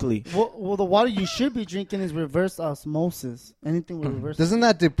out could- Hinkley. Well, the water you should be drinking is reverse osmosis. Anything with reverse. Doesn't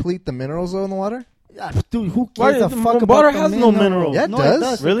that deplete the minerals, though, in the water? Yeah, dude, who Why- cares a fuck about water the has no minerals? minerals. Yeah, it no,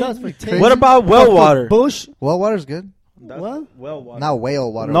 does. Really? It does for taste. What about well Fuck water? the bush. Well, water's good. What? Well water. Not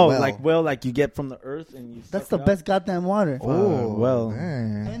whale water. No, well. like you get from the earth and you. That's suck the it out. best goddamn water. Oh, well.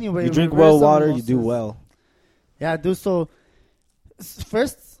 dang. Anyway, You drink reverse well water, you do osmosis. well. Yeah, dude. So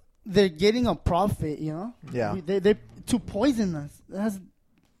first, they're getting a profit. You know. Yeah. They to poison us.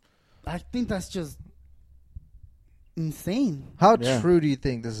 I think that's just insane. How Yeah. true do you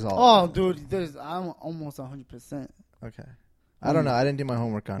think this is all? Oh, dude, I'm almost 100%. Okay. I don't know. I didn't do my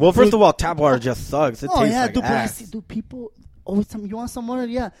homework on Well, it. first of all, tap water just sucks. It Oh tastes yeah, like dude. But I ass. see, dude, people always tell me, "You want some water?"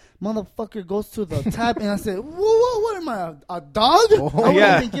 Yeah, motherfucker goes to the tap, and I said, "Whoa, what am I, a dog?" Oh, I wouldn't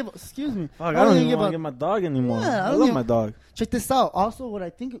yeah. even give. Excuse me. Fuck, I don't even give want a- to get my dog anymore. Yeah, I I don't love even- my dog. Check this out. Also, what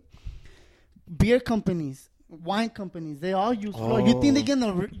I think, beer companies wine companies, they all use fluoride. You think they're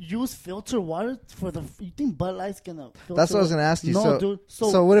gonna use filtered water for the? You think Bud Light's gonna? Filter That's what I was gonna ask you. No, So, dude.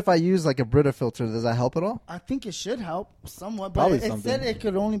 So what if I use like a Brita filter? Does that help at all? I think it should help somewhat, but Probably it something. said it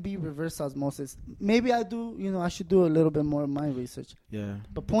could only be reverse osmosis. Maybe I do. I should do a little bit more of my research. Yeah.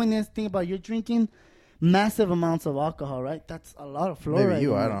 But point is, think about you're drinking massive amounts of alcohol, right? That's a lot of fluoride. Maybe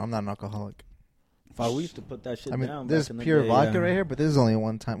you. in I it. don't know. I'm not an alcoholic. We used to put that shit I mean, down. there's back in the pure day, vodka yeah. right here, but this is only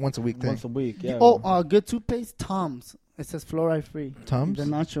once a week thing. Once a week, yeah. Good toothpaste, Tom's. It says fluoride free. Tums? The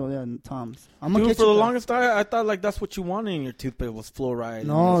natural, yeah, Tom's. I'm Dude, gonna for the longest time, I thought like that's what you wanted in your toothpaste was fluoride.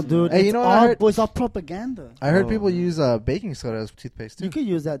 No, and this dude. and Hey, It's you know what all, I heard? it's all propaganda. I heard Oh. people use baking soda as toothpaste too. You could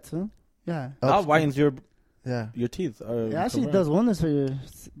use that too. Yeah. that. That whitens your Yeah. teeth. It actually does wonders for your.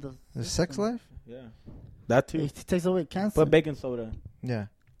 The sex life? Yeah. That too. It takes away cancer. Put baking soda Yeah.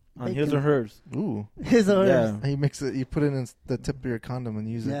 on Bacon. his or hers. Ooh. His or hers. Yeah. You mix it. You put it in the tip of your condom and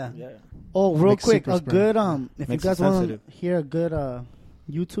use it. Yeah. Yeah. Oh, real Makes quick, super a sperm. good if Makes you it guys want to sensitive. hear a good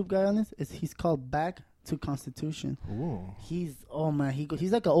YouTube guy on this, he's called Back to Constitution. Ooh. He's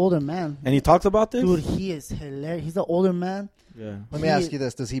he's like an older man. And he talks about this. Dude, he is hilarious. He's an older man. Yeah. Let me ask you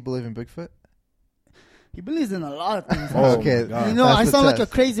this: does he believe in Bigfoot? He believes in a lot of things. Oh, okay. God. You know, That's I the sound like a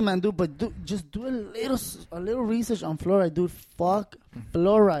test. crazy man, dude. But just do a little research on fluoride, dude. Fuck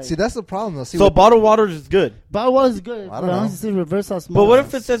fluoride. See, that's the problem, though. See, So bottled water is good. Bottled water is good. I don't know. Honestly, reverse osmosis. But what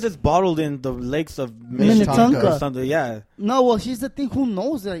if it says it's bottled in the lakes of Minnetonka. or something? Yeah. No, well, here's the thing. Who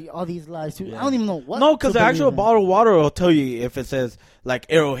knows all these lies? I don't even know what. No, because to the actual believe in. bottled water will tell you if it says like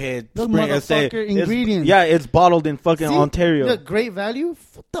Arrowhead Those Spring. It'll say motherfucker it's- ingredients. Yeah, it's bottled in fucking See? Ontario. Yeah, great value.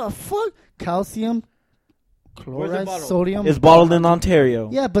 What the fuck? Calcium, Where's it chloride, bottled? sodium. It's bottled in Ontario.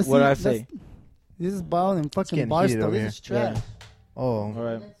 Yeah, but what did I see, say? this is bottled in fucking getting bar heated stuff. over This is here. trash. Yeah. oh, All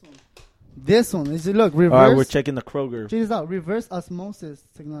right. This one is look All reverse. right, we're checking the Kroger. Check this out. Reverse osmosis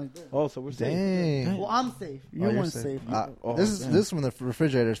technology. Oh, so we're safe. dang. Well, I'm safe. Oh, You're you're one safe. Oh, this is damn. this one. The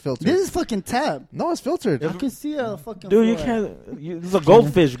refrigerator's filtered. This is fucking tab. No, it's filtered. I can see a fucking. Dude, you fluoride. can't. There's a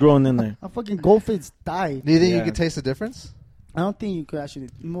goldfish growing in there. A fucking goldfish died. Do you think Yeah. you can taste the difference? I don't think you could actually.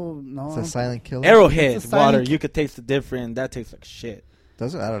 No. It's a silent killer. Arrowhead It's a water, silent- you could taste it different. That tastes like shit.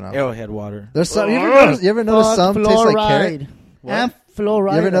 Does it? I don't know. Arrowhead water. There's some. You ever notice Fuck some taste like carrot? fluoride. And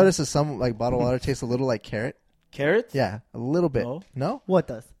fluoride. You ever notice that some like bottled water tastes a little like carrot? Carrots? Yeah, a little bit. No. No? What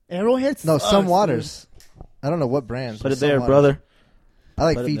does? Arrowhead? No, sucks, some dude. waters. I don't know what brands. Put but it there, some waters. brother. I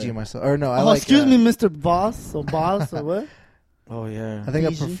like Put it Fiji there. myself. Or no, I Oh, like. excuse me, Mr. Boss or Boss or what? Oh, yeah. I think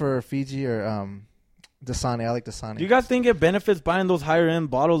Fiji? I prefer Fiji or Dasani. I like Dasani. Do you guys think it benefits buying those higher end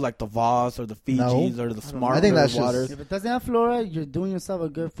bottles like the Voss or the Fijis or the Smart I think that's just- waters? If it doesn't have fluoride, you're doing yourself a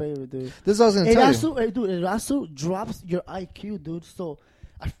good favor, dude. This is what I was gonna It tell you. also, it also drops your IQ, dude. So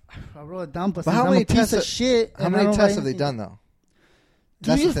I wrote it down, but But since how I'm many a piece tests? of shit. How and I many don't tests write have they anything- done though? Do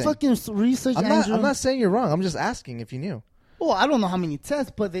That's you the thing. fucking research, Andrew? I'm not saying you're wrong. I'm just asking if you knew. Oh, I don't know how many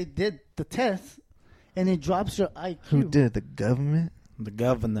tests, but they did the test, and it drops your IQ. Who did it? The government. The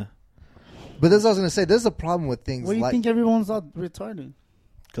governor. But this is what I was gonna say. There's a problem with things What do you like. think everyone's all retarded?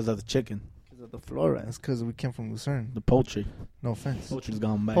 Because of the chicken. Because of the fluoride. That's because we came from Lucerne. The poultry. No offense. Poultry's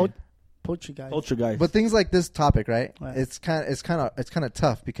gone bad. Poultry guys. Poultry guys. But things like this topic, right? Right. It's kind of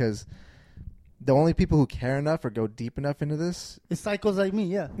tough because the only people who care enough or go deep enough into this, It's psychos like me,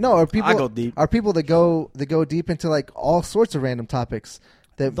 yeah. no, are people I go deep. are people that go deep into like all sorts of random topics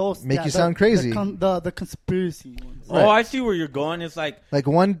that make you sound crazy. The conspiracy ones. Right. Oh, I see where you're going. It's like, Like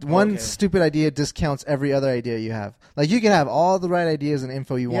one Okay. stupid idea discounts every other idea you have. Like you can have all the right ideas and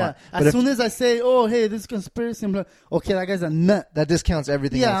info you Yeah. want, As but if soon as I say, "Oh, hey, this conspiracy," I'm like, "Okay, that guy's a nut." that discounts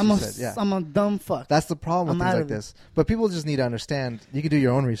everything Yeah, else you said. Yeah. I'm a dumb fuck. That's the problem with I'm things out like of it. this. But people just need to understand. You can do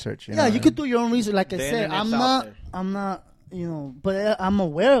your own research. Yeah, you could do your own research. Like I The said, internet's out there. I'm not, but I'm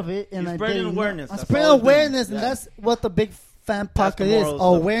aware of it, and You're I spreading did- awareness. I'm That's spreading all it's doing. awareness, and Yeah. that's what the big fan That's the pocket is. moral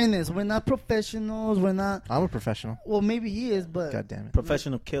stuff. Awareness. We're not professionals. We're not. I'm a professional. Well, maybe he is, but God damn it.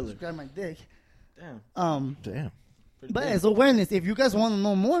 professional killer. grab my dick. Damn. Damn. Pretty But big. it's awareness. If you guys want to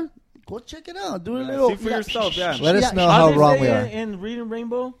know more, go check it out. Do a Yeah, little. see for yourself, yeah. Let us know How how they wrong say we are. in Reading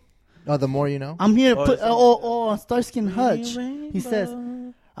Rainbow? Oh, the more you know. I'm here to Oh, put. it's- On Starsky and Hutch. Reading He says,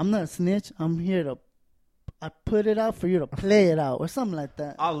 Rainbow. "I'm not a snitch. I'm here to. I put it out for you to play it out, or something like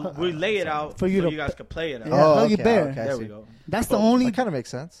that." We lay it out For you so to- you guys can play it out. Yeah, Oh, Huggy okay, Bear. okay, I There see. we go. That's the Oh, only. That kind of makes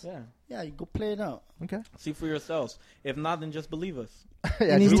sense. Yeah. Yeah, you go play it out. Okay. See for yourselves. If not, then just believe us. yeah,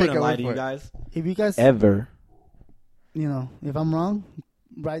 And just We take wouldn't our lie word to for you it. guys. If you guys, Ever. if I'm wrong,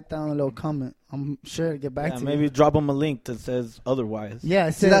 write down a little comment. I'm sure to get back to you. Maybe drop them a link that says otherwise. Yeah,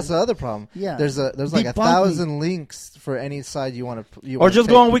 see, that's the other problem. Yeah, there's like 1,000 links for any side you want to. Or just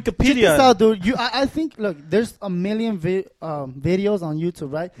go on Wikipedia. Check this out, dude. I think look, there's a million videos on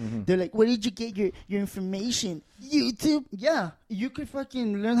YouTube, right? Mm-hmm. They're like, where did you get your information? YouTube. Yeah, you could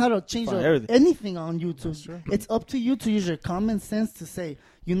fucking learn how to change anything on YouTube. It's up to you to use your common sense to say,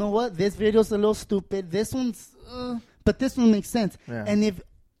 you know what, this video's a little stupid. This one's, but this one makes sense. Yeah. And if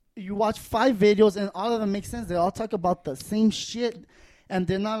you watch 5 videos and all of them make sense, they all talk about the same shit, and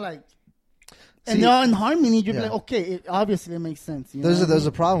they're not like, and they're all in harmony. You'd be like, okay, obviously it makes sense. There's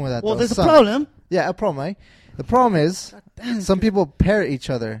a problem with that. Well, there's a problem. Yeah, a problem, right? The problem is some people parrot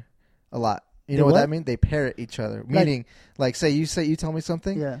each other a lot. You know what that means? They parrot each other. Meaning, like, say you tell me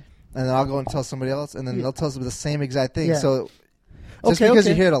something, and then I'll go and tell somebody else, and then they'll tell us the same exact thing. Yeah. So just because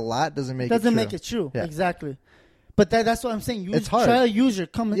you hear it a lot doesn't make it true. Yeah. Exactly. But that's what I'm saying. It's hard. Try to use your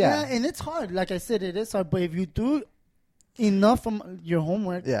common. Yeah, and it's hard. Like I said, it is hard. But if you do enough from your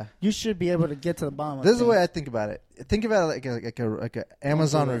homework, you should be able to get to the bottom of it. This is the way I think about it. Think about it like a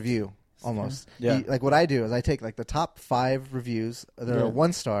Amazon review. Almost. Yeah. Like what I do is I take like the top 5 reviews that are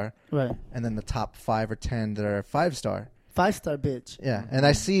 1 star, right, and then the top 5 or 10 that are 5 star. 5-star bitch. Yeah, and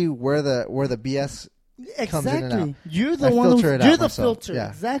I see where the BS comes in and out. You're the one you're the filter. Yeah.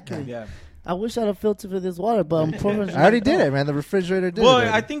 Exactly. Yeah. I wish I had a filter for this water, but unfortunately, I already did it, man. The refrigerator did it. Well,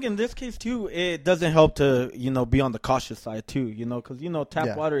 I think in this case too, it doesn't help to be on the cautious side too, because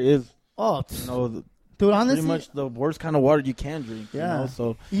tap water is dude, honestly, pretty much the worst kind of water you can drink. Yeah.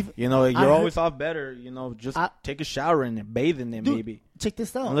 So you're always off better. Just take a shower in it, bathe in it, dude, maybe. Check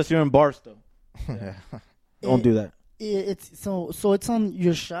this out. Unless you're in Barstow. Yeah. Don't do that. It's so it's on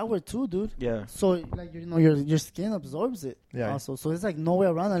your shower too, dude. Yeah. So like your skin absorbs it. Yeah. Also, so it's like no way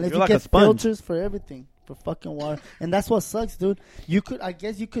around unless you get filters for everything for fucking water, and that's what sucks, dude. I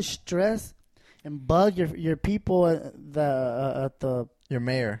guess you could stress and bug your people at the. Your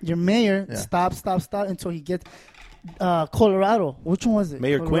mayor. Yeah. Stop until he gets Colorado. Which one was it?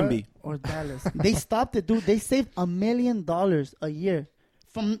 Mayor Colorado Quimby or Dallas? They stopped it, dude. They saved $1 million a year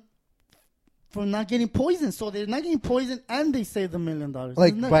from not getting poisoned. So they're not getting poisoned, and they saved $1 million.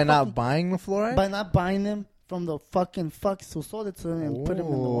 Like by not buying the fluoride? By not buying them from the fucking fucks who sold it to them and put them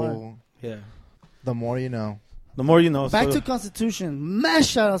in the water. Yeah. The more you know. The more you know. Back to Constitution. Mass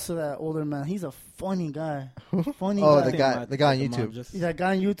shout outs to that older man. He's a funny guy. Funny guy. The guy on YouTube. That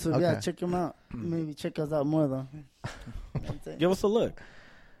guy on YouTube. Okay. Yeah, check him out. Maybe check us out more though. Give us a look.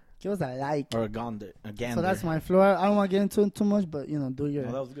 Give us a like. Or a gander. So that's my floor. I don't want to get into it too much, but do your.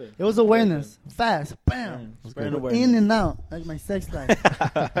 Oh, that was good. It was awareness. Fast. Bam. In and out like my sex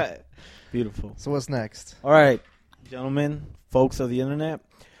life. Beautiful. So what's next? All right, gentlemen, folks of the internet.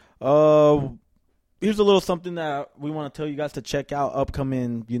 Here's a little something that we want to tell you guys to check out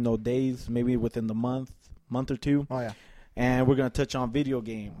upcoming, days, maybe within the month or two. Oh, yeah. And we're going to touch on video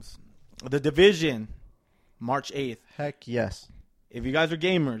games. The Division, March 8th. Heck yes. If you guys are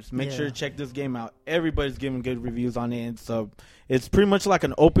gamers, make sure to check this game out. Everybody's giving good reviews on it. It's pretty much like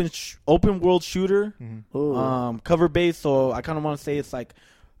an open world shooter, cover based. So I kind of want to say it's like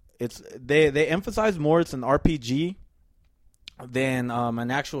they emphasize more it's an RPG than an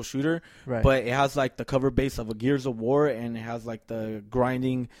actual shooter, right. But it has like the cover base of a Gears of War, and it has like the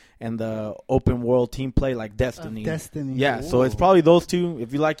grinding and the open world team play like Destiny. Yeah. Ooh. So it's probably those two.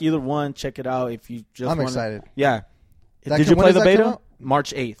 If you like either one, check it out. If you just excited. Yeah. Did you play the beta?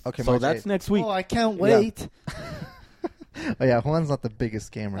 March 8th. Okay, so that's next week. Oh, I can't wait. Oh yeah, Juan's not the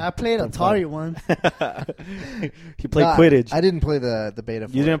biggest gamer. I played Atari one. He played Quidditch. I didn't play the beta.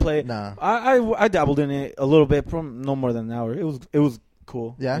 You didn't play it? No. I dabbled in it a little bit, from no more than an hour. It was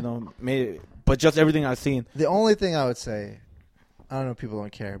cool. Yeah. But just everything I've seen. The only thing I would say, I don't know if people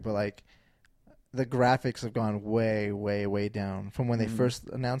don't care, but like the graphics have gone way, way, way down from when they first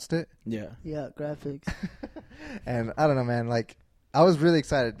announced it. Yeah. Yeah, graphics. And I don't know, man. Like I was really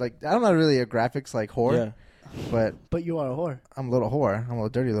excited. Like I'm not really a graphics like whore. Yeah. But you are a whore. I'm a little whore. I'm a little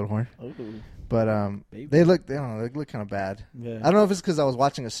dirty little whore. Ooh. But they look kind of bad. Yeah. I don't know if it's because I was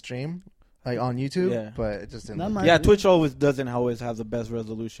watching a stream like on YouTube, but it just didn't. Yeah, Twitch doesn't always have the best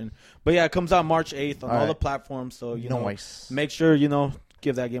resolution. But yeah, it comes out March 8th on all the platforms. So make sure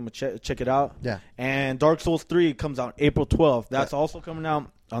give that game a check it out. Yeah. And Dark Souls 3 comes out April 12th. That's also coming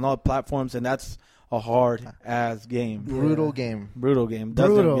out on all platforms, and that's a hard ass game. Brutal game.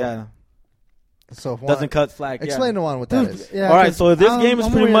 Yeah. So Juan, doesn't cut slack. Explain to Juan what that is. Yeah, all right, so this game is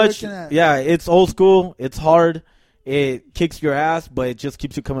pretty much it's old school. It's hard. it kicks your ass, but it just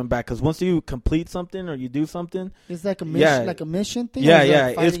keeps you coming back. Because once you complete something or you do something, it's like a mission, like a mission thing.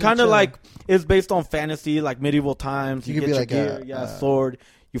 Yeah. It's kind of like it's based on fantasy, like medieval times. You get your gear, sword.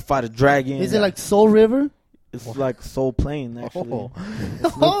 You fight a dragon. Is it like Soul River? It's like Soul Plane, actually.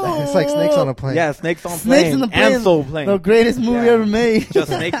 It's like Snakes on a Plane. Yeah, Snakes on Plane and Soul Plane. The greatest movie ever made. Just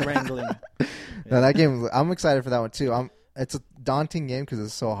snake wrangling. No, that game, I'm excited for that one, too. It's a daunting game because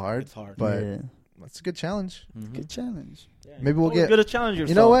it's so hard. It's hard. But it's a good challenge. Mm-hmm. Good challenge. Yeah. Maybe we'll get... Good to challenge yourself.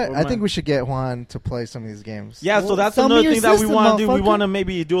 You know what? I think we should get Juan to play some of these games. Yeah, so that's another thing that we want to do. We want to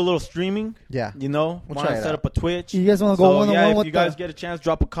maybe do a little streaming. Yeah. You know? We'll try to set up a Twitch. You guys want to go one-on-one with if you guys get a chance,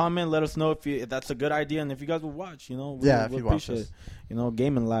 drop a comment. Let us know if that's a good idea. And if you guys will watch, you know. If you watch us. You know,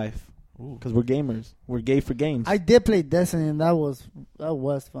 gaming life. Because we're gamers. We're gay for games. I did play Destiny, and that was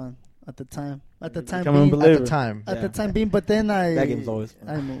fun at the time. At the time being, but then that game's always fun.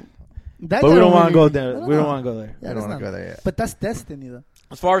 I know. But we don't want to go there. We don't want to go there. I don't want to go there yet. But that's Destiny, though.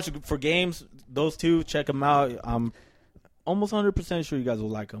 As far as for games, those two, check them out. I'm almost 100% sure you guys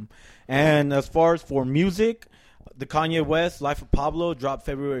will like them. And as far as for music, the Kanye West Life of Pablo dropped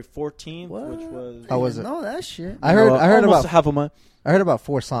February 14th, which was... How was it? No, that shit. I heard about half a month. I heard about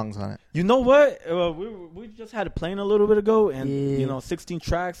 4 songs on it. You know what? We just had it playing a little bit ago, and 16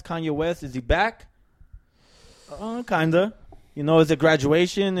 tracks. Kanye West, is he back? Kinda. You know, is it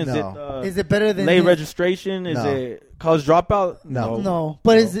graduation? Is it better than late registration? Is it college dropout? No.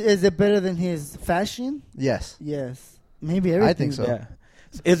 But is it better than his fashion? Yes. Maybe everything. I think so. Yeah.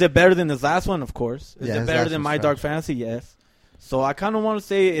 Is it better than his last one? Of course. Is it better than My Dark Fantasy? Yes. So I kind of want to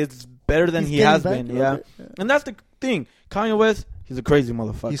say it's better than he has been. Yeah. And that's the thing. Kanye West, he's a crazy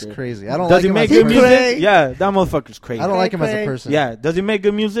motherfucker. He's crazy. I don't Does like him as good a music? person. Yeah, that motherfucker's crazy. I don't like him as a person. Yeah. Does he make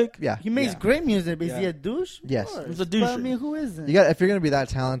good music? Yeah. He makes great music, but is he a douche? Yes. He's a douche. But, I mean, who isn't? If you're going to be that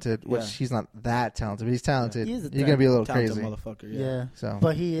talented, which he's not that talented, but he's talented, you're going to be a little crazy. Motherfucker, yeah. So.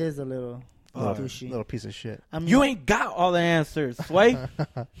 But he is a little douchey. Little piece of shit. I mean, you ain't got all the answers, Sway.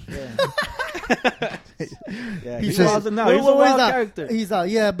 He's a wild character. He's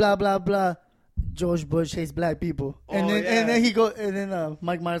blah, blah, blah. George Bush hates black people. And then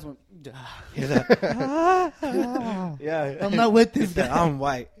Mike Myers went, I'm not with this guy. I'm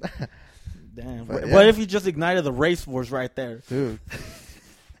white. Damn. What if he just ignited the race wars right there? Dude.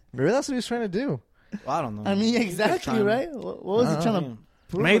 Maybe that's what he's trying to do. Well, I don't know. I mean, exactly, right? What was he trying to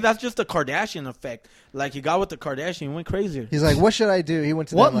prove? Maybe that's just the Kardashian effect. Like, he got with the Kardashian, he went crazier. He's like, what should I do? He went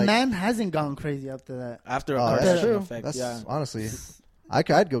to what man hasn't gone crazy after that? After a Kardashian effect, that's honestly,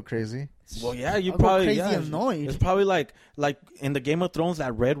 I'd go crazy. Well, yeah, you probably crazy annoyed. It's probably like in the Game of Thrones,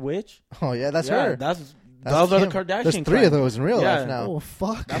 that Red Witch. Oh yeah, that's her. Those are the Kardashian. There's 3 of those in real life now. Oh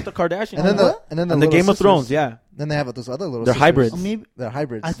fuck! That's the Kardashian. And then the Game of Thrones. Yeah. Then they have those other little. They're hybrids. They're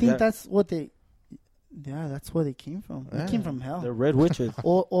hybrids. I think that's what they. Yeah, that's where they came from. They came from hell. They're red witches.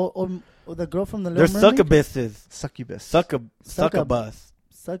 or the girl from the Little They're Mermaid. succubuses. Succubus. Succubus.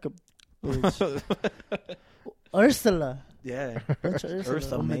 Ursula. Yeah.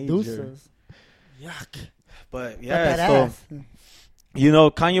 Ursula Medusas. Yuck. But yeah, so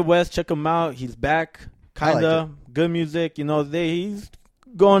Kanye West, check him out. He's back. Kinda good music. He's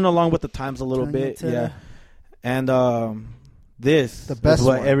going along with the times a little bit. Yeah. And this the best is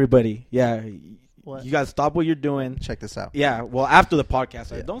what one. everybody. Yeah. What? You guys stop what you're doing. Check this out. Yeah. Well, after the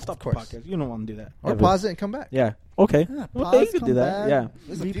podcast, don't stop the podcast. You don't want to do that. Or pause it and come back. Yeah. Okay. Yeah, you can do that. Yeah.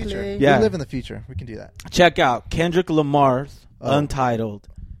 This is the future. Yeah. We live in the future. We can do that. Check out Kendrick Lamar's Untitled.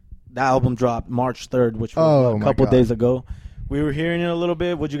 That album dropped March 3rd, which was a couple days ago. We were hearing it a little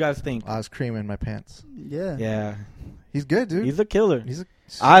bit. What'd you guys think? I was creaming my pants. Yeah. Yeah. He's good, dude. He's a killer.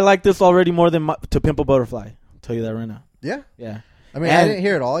 I like this already more than To Pimp a Butterfly. I'll tell you that right now. Yeah? Yeah. I mean, I didn't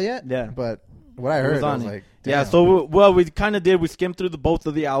hear it all yet. Yeah. But what I heard, I was like, damn. Yeah, so, we kind of did. We skimmed through both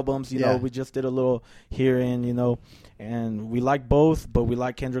of the albums. You know, we just did a little hearing, and we like both, but we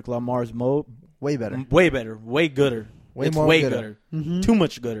like Kendrick Lamar's way better. Way better. Way gooder. Way gooder. Mm-hmm. Too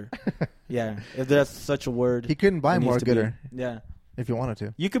much gooder. Yeah, if that's such a word. He couldn't buy more gooder. Yeah. If you wanted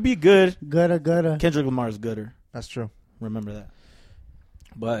to. You could be good. Gooder. Kendrick Lamar is gooder. That's true. Remember that.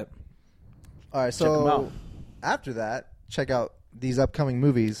 But. All right, so after that, check out these upcoming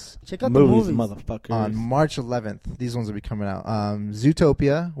movies. Check out the movies, motherfuckers. On March 11th, these ones will be coming out.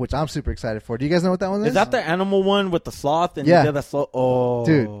 Zootopia, which I'm super excited for. Do you guys know what that one is? Is that the animal one with the sloth? And the sloth? Oh.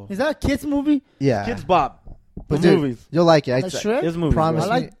 Dude. Is that a kid's movie? Yeah. Kids Bop. But dude, movies. You'll like it. Like Shrek? It's movies. Promise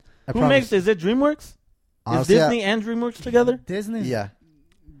me. Who makes it? Is it DreamWorks? Honestly, is Disney and DreamWorks together? Disney? Yeah.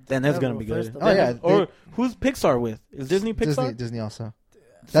 Then that's going to be good. Oh, yeah. Or who's Pixar with? Is Disney Pixar? Disney also.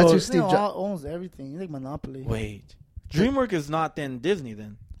 That's who Steve Jobs owns everything. He's like Monopoly. Wait. DreamWorks is not then Disney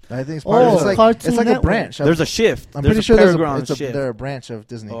then. I think it's part of it's Cartoon like Network. a branch. There's a shift. I'm There's pretty sure shift. they're a branch of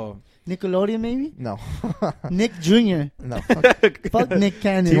Disney. Oh. Nickelodeon, maybe? No. Nick Jr. No. Fuck Nick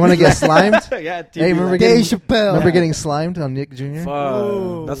Cannon. You want to get slimed? Yeah, TV Hey, remember Dave Chappelle. Remember getting slimed on Nick Jr.?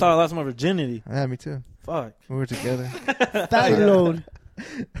 Fuck. That's how I lost my virginity. Yeah, me too. Fuck. We were together. Fatty load.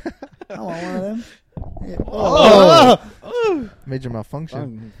 I want one of them. Yeah. Oh. Major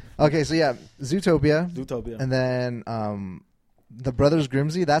malfunction. Okay, so yeah, Zootopia. And then the Brothers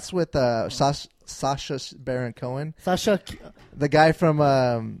Grimsey. That's with Sacha Baron Cohen. Sasha. The guy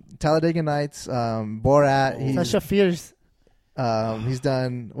from Talladega Nights, Borat. Sasha Fierce. He's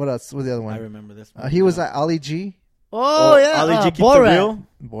done, what else? What's the other one? I remember this. He was at Ali G. Oh, yeah. Ali G keeps Borat. it real?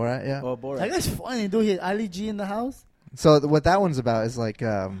 Borat, yeah. Oh, Borat. That guy's funny, dude. He had Ali G in the house. So what that one's about is like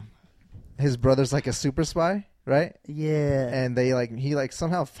his brother's like a super spy, right? Yeah. And he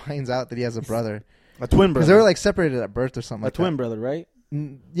somehow finds out that he has a brother. A twin brother. Because they were like separated at birth or something. A twin brother, right?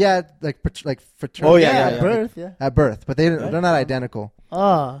 Yeah, like fraternity. Oh yeah. At birth, yeah. At birth, but they're not identical.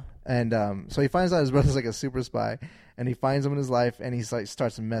 Oh. And so he finds out his brother's like a super spy, and he finds him in his life, and he's like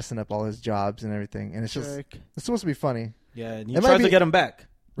starts messing up all his jobs and everything, and it's supposed to be funny. Yeah, and he tries to get him back.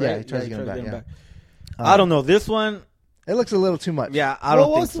 Right? Yeah, he tries to get him back. I don't know. This one, it looks a little too much. Yeah, I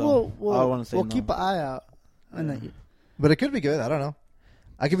don't think so. I don't want to say we'll no. keep an eye out. But it could be good. I don't know.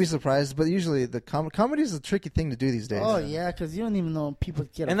 I could be surprised, but usually the comedy is a tricky thing to do these days. Oh yeah, because you don't even know people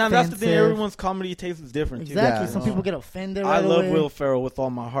get and offensive. that's the thing. Everyone's comedy taste is different. Exactly. Too. Some people get offended. I love away. Will Ferrell with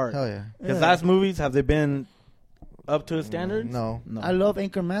all my heart. Hell yeah. His last movies, have they been up to his standards? No. I love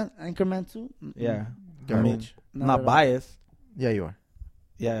Anchorman too. Yeah. Garbage. Not biased. Yeah, you are.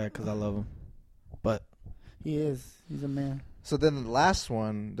 Yeah, because I love him. But he is. He's a man. So then the last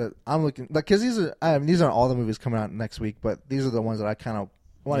one that I'm looking, because these aren't all the movies coming out next week, but these are the ones that I kind of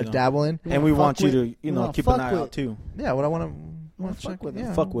want to dabble in. And we want you to keep an eye out too. Yeah, what I want to fuck with it.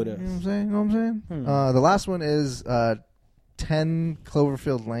 Yeah, fuck with us. You know what I'm saying? The last one is 10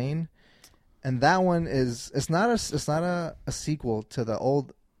 Cloverfield Lane, and that one it's not a sequel to the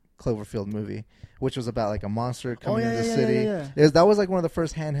old Cloverfield movie, which was about like a monster coming into the city. Yeah. That was like one of the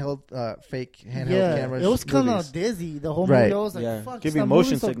first fake handheld cameras. It was kind of dizzy. The whole right. movie, I was like, fuck, give you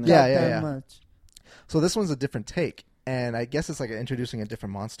motion sickness. Yeah. Much. So this one's a different take, and I guess it's like introducing a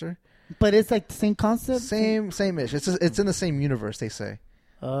different monster. But it's like the same concept? Same-ish. It's in the same universe, they say.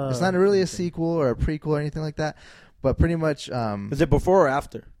 It's not really a sequel or a prequel or anything like that, but pretty much... is it before or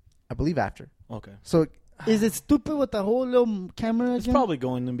after? I believe after. Okay. So... Is it stupid with the whole little camera It's again? probably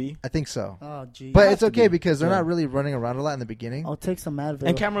going to be. I think so. Oh, geez. But it's okay because they're not really running around a lot in the beginning. I'll take some Advil.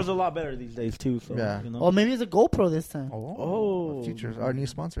 And cameras are a lot better these days, too. So, yeah. Or maybe it's a GoPro this time. Oh. Futures. Our new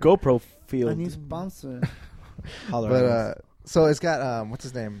sponsor. GoPro Field. Our new sponsor. But, so it's got, what's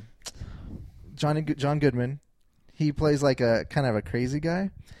his name? John Goodman. He plays like a kind of a crazy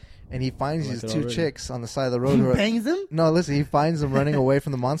guy. And he finds these two chicks on the side of the road. He bangs them? No, listen, he finds them running away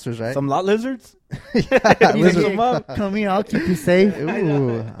from the monsters, right? Some lot lizards? Lizard them up. Come here, I'll keep you safe.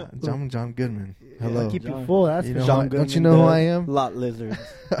 Ooh, John Goodman. Hello. I'll keep you full, that's for sure. Don't you know who I am? Lot lizards.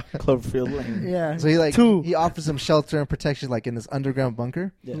 Cloverfield Lane. Yeah. So he offers them shelter and protection like in this underground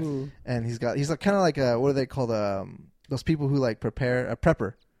bunker. Yeah. And he's like kind of like what are they called? Those people who like prepare a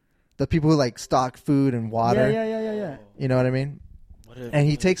prepper. The people who like stock food and water. Yeah. You know what I mean? And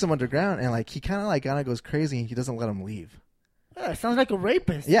he takes them underground, and like he kind of goes crazy, and he doesn't let them leave. Yeah, sounds like a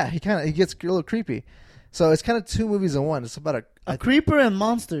rapist. Yeah, he gets a little creepy. So it's kind of two movies in one. It's about a creeper and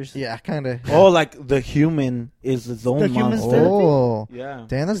monsters. Yeah, kind of. Oh, like the human is his own monster. Oh, yeah.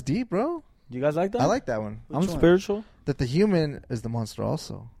 Damn, that's deep, bro. You guys like that? I like that one. I'm spiritual. That the human is the monster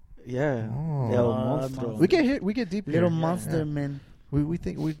also. Yeah. Oh. Monstro. We get deep. Little monster men. We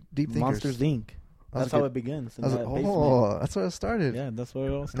think we're deep thinkers. Monsters Inc. That's how it begins. That's where it started. Yeah, that's where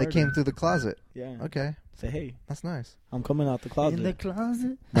it all started. And they came through the closet. Yeah. Okay. Say, hey. That's nice. I'm coming out the closet. In the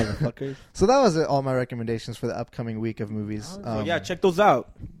closet? Motherfuckers. So that was all my recommendations for the upcoming week of movies. So yeah, check those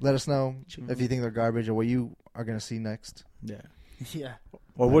out. Let us know if you think they're garbage or what you are going to see next. Yeah. Yeah.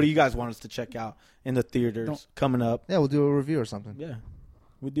 Or what do you guys want us to check out in the theaters coming up? Yeah, we'll do a review or something. Yeah.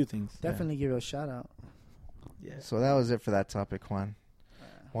 We do things. Definitely give it a shout out. Yeah. So that was it for that topic, Juan.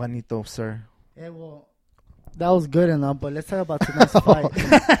 Juanito, sir. Yeah, well, that was good enough, but let's talk about tonight's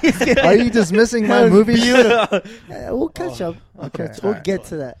fight. Are you dismissing my movie? We'll catch up. We'll get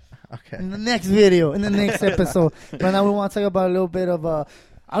to that. Okay. In the next video, in the next episode. Right now, we want to talk about a little bit of,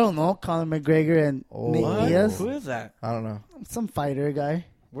 I don't know, Conor McGregor and Nate Diaz. Who is that? I don't know. Some fighter guy.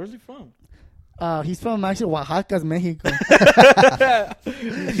 Where's he from? He's from actually Oaxaca, Mexico.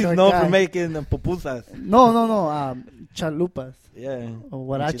 He's known for making pupusas. No. Chalupas. Yeah.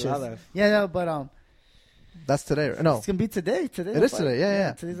 Or huaraches. Yeah, but That's today. No, it's gonna be today. Today it is today.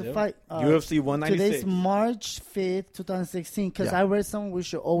 Yeah. Today's the fight. UFC 196. Today's March 5th, 2016. Because I read somewhere we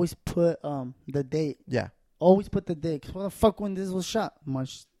should always put the date. Yeah. Always put the date. Because what the fuck when this was shot?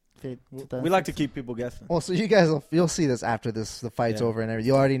 March 5th, 2016. We like to keep people guessing. Well, so you guys, you'll see this after the fight's over and everything.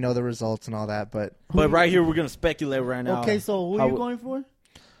 You already know the results and all that, but right here we're gonna speculate right now. Okay, so who are you going for?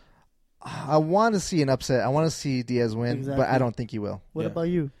 I want to see an upset. I want to see Diaz win, but I don't think he will. What about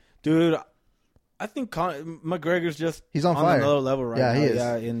you, dude? I think McGregor's just he's on fire. Another level right now. He is.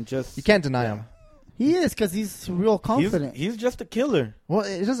 Yeah, and just you can't deny him. He is because he's real confident. He's just a killer. Well,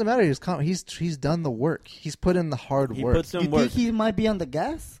 it doesn't matter. He's done the work. He's put in the hard work. Puts in you work. think he might be on the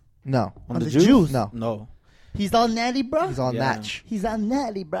gas? No. On the juice? No. He's all natty, bro. He's all natch. He's all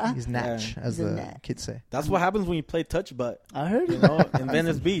natty, bro. He's natch, as the kids say. That's what happens when you play touch butt. I heard it. In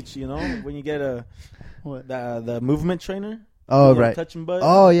Venice Beach, when you get the movement trainer. Oh, right. Touching butt.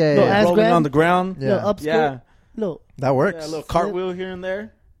 Oh, yeah. Rolling on the ground. Yeah. Look. That works. Yeah, a little cartwheel here and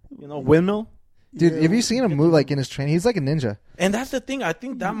there. Windmill. Dude, have you seen him move like in his training? He's like a ninja. And that's the thing. I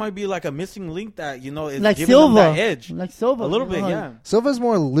think that might be like a missing link that, is like giving Silva. him that edge. Like Silva. A little bit, yeah. Silva's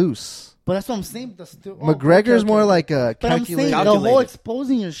more loose. But that's what I'm saying. McGregor's more like a calculated. The whole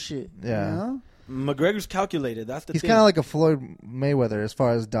exposing your shit. Yeah. McGregor's calculated. That's the thing. He's kind of like a Floyd Mayweather as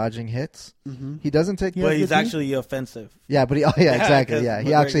far as dodging hits. Mm-hmm. He doesn't take... But he's actually offensive. Yeah, but exactly. Yeah,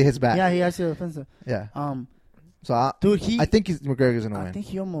 he actually hits back. Yeah, he actually offensive. Yeah. So, I think McGregor's going to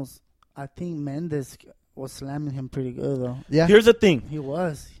win. I think Mendes was slamming him pretty good, though. Yeah. Here's the thing. He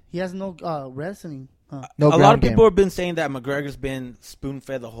was. He has no wrestling. No a lot of people game. have been saying that McGregor's been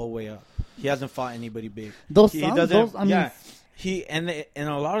spoon-fed the whole way up. He hasn't fought anybody big. He and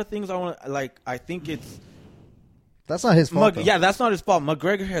a lot of things I think it's... That's not his fault, yeah, that's not his fault.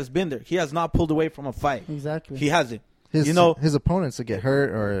 McGregor has been there. He has not pulled away from a fight. Exactly. He hasn't. His opponents that get hurt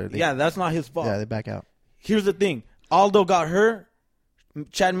or... that's not his fault. Yeah, they back out. Here's the thing. Aldo got hurt.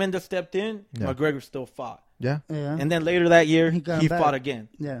 Chad Mendes stepped in. Yeah. McGregor still fought. Yeah. And then later that year, he fought again.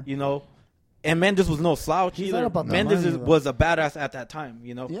 Yeah. And Mendes was no slouch either. Mendes was a badass at that time,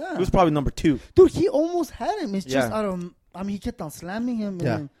 Yeah. He was probably number 2. Dude, he almost had him. It's just he kept on slamming him.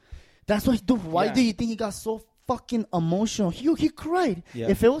 Yeah. And that's why, dude, why do you think he got so fucking emotional? He cried. Yeah.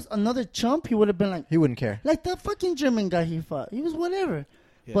 If it was another chump, he would have been like... He wouldn't care. Like that fucking German guy he fought. He was whatever.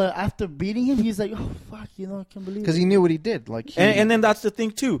 Yeah. But after beating him, he's like, oh, fuck, I can't believe it. Because he knew what he did. And then that's the thing,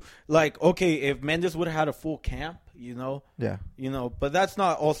 too. Like, okay, if Mendes would have had a full camp, Yeah. But that's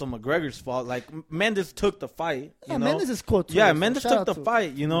not also McGregor's fault. Like, Mendes took the fight, Mendes is cool, too. Yeah, Mendes took the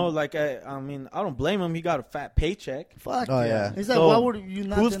fight, Like, I don't blame him. He got a fat paycheck. Fuck yeah. He's like, why would you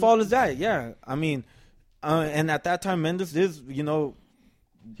not... Whose fault is that? Yeah. And at that time, Mendes is,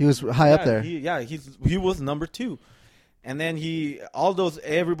 He was high up there. He was number 2. And then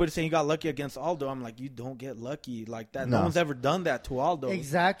everybody saying he got lucky against Aldo. I'm like, you don't get lucky like that. No one's ever done that to Aldo.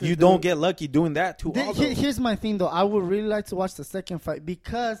 Exactly. You don't get lucky doing that to Aldo. Here's my thing, though. I would really like to watch the second fight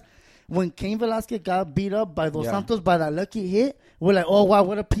because when Cain Velasquez got beat up by Dos Santos by that lucky hit, we're like, oh, wow,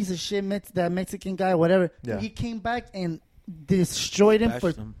 what a piece of shit, that Mexican guy, whatever. Yeah. He came back and destroyed him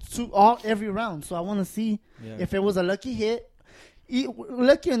every round. So I want to see if it was a lucky hit.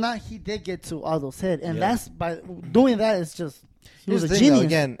 Lucky or not, he did get to Aldo's head, and that's by doing that. It's just he was a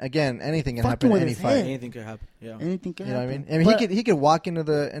genius. Though, again, anything can happen in any fight. Anything could happen. Yeah, anything can happen. You know what I mean? He could walk into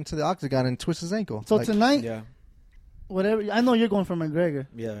the octagon and twist his ankle. So tonight, whatever. I know you're going for McGregor.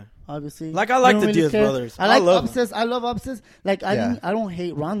 Yeah. Obviously, like I like the Diaz brothers. I love upsets. I love upsets. Like I don't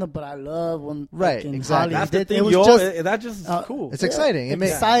hate Ronda, but I love when exactly. That's the thing. It was that just cool. It's exciting.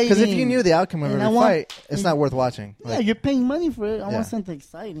 Exciting. Because if you knew the outcome of every fight, it's not worth watching. Yeah, you're paying money for it. I want something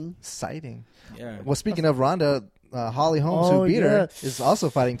exciting. Exciting. Yeah. Well, speaking of Ronda, Holly Holmes, who beat her, is also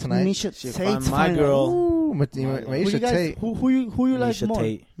fighting tonight. Misha Tate, my girl. Misha Tate. Who you like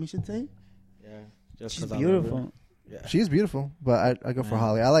more? Misha Tate. Yeah, she's beautiful. Yeah. She's beautiful, but I go for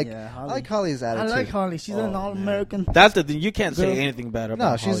Holly. I like Holly's attitude. I like Holly. She's an all-American. That's the thing. You can't say anything bad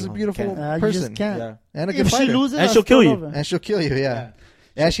about Holly. No, she's a beautiful person. You just can't. Yeah. And a good fighter. She loses, and she'll kill you. And she'll kill you,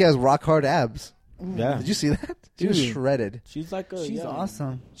 yeah. She has rock-hard abs. Yeah. Did you see that? She was shredded. She's like she's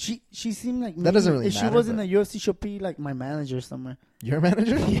awesome. She seemed like... That doesn't really matter. If she was in the UFC, she'll be like my manager somewhere. Your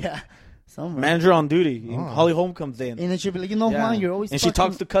manager? Yeah. Somewhere. Manager on duty. Holly Holm comes in. And then she'll be like, Juan, you're always... And she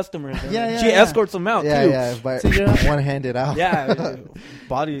talks to customers. She escorts them out, too. Yeah, by one-handed out. Yeah.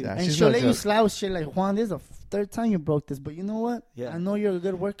 Body. Yeah, and she'll let you slouch shit like, Juan, this is the third time you broke this, but you know what? Yeah. I know you're a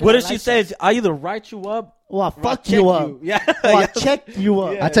good worker. What does she say? I either write you up or I fuck you up. Yeah. Or I check you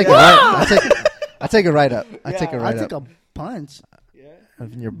up. I take it right. I take it right up. I take it right up. I take a punch. Yeah.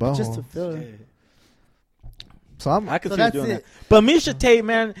 In your bone. Just to feel it. I could see her doing that. But Misha Tate,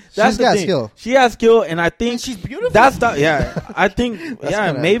 man, that's the thing. Skill. She has skill, and I think she's beautiful. That's I think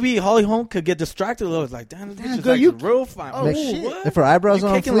maybe Holly Holm could get distracted a little. It's like, damn, this bitch is like real fine. Oh shit! What? If her eyebrows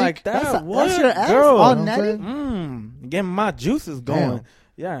are kicking like that, that's your ass girl? all natty. Getting my juices going. Damn.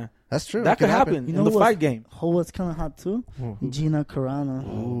 Yeah. That's true. That could happen in the fight game. Who was kind of hot too? Gina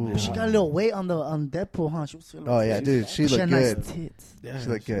Carano. She got a little weight on Deadpool, huh? She was oh yeah, dude, she looked good. Nice tits. Yeah, she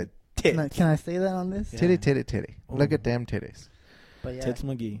looked good. Can I say that on this? Yeah. Titty. Look at damn titties. But yeah. Tits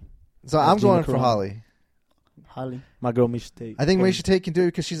McGee. So I'm going for Holly. My girl Misha Tate. I think Misha Tate can do it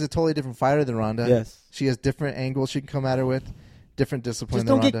because she's a totally different fighter than Ronda. Yes. She has different angles she can come at her with, different discipline. Just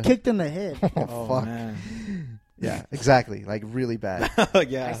don't get kicked in the head. Oh fuck. Man. Yeah, exactly. Like really bad.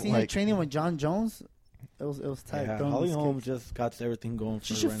 Yeah. I seen her training with John Jones. It was tight. Yeah, Holly Holm just got everything going for her.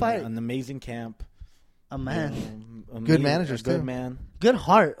 She should fight. An amazing camp. A man. Good managers too. Good man. Good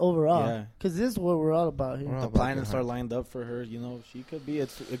heart overall. Yeah. Because this is what we're all about here. The planets are lined up for her. You know, she could be.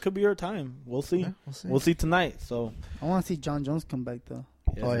 It could be her time. We'll see. Yeah, we'll see tonight. So I want to see John Jones come back though.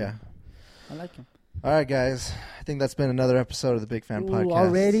 Yeah. Oh yeah. I like him. All right, guys. I think that's been another episode of the Big Fan Podcast.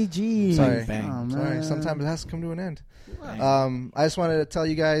 Already, geez. Sorry. Sorry. Sometimes it has to come to an end. I just wanted to tell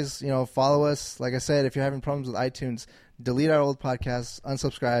you guys, follow us. Like I said, if you're having problems with iTunes, delete our old podcasts,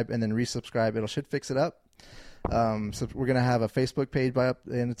 unsubscribe, and then resubscribe. It should fix it up. So we're going to have a Facebook page by up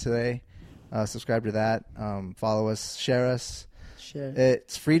the end of today. Subscribe to that. Follow us. Share us.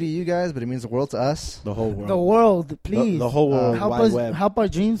 It's free to you guys, but it means the world to us. The whole world. The world, please. The whole world. Help our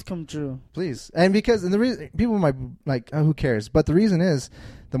dreams come true. Please. And the reason people might like, who cares? But the reason is,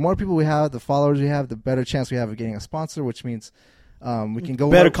 the more people we have, the followers we have, the better chance we have of getting a sponsor, which means we can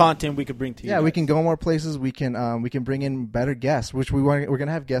go better content we could bring to you. Yeah, guys. We can go more places. We can bring in better guests, which we're going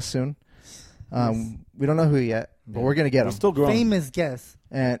to have guests soon. We don't know who yet, but we're going to get them. Still growing. Famous guests.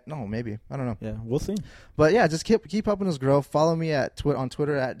 And no, maybe. I don't know. Yeah, we'll see. But yeah, just keep helping us grow. Follow me on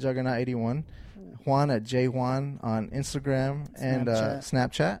Twitter at Juggernaut81. Juan at JJuan on Instagram and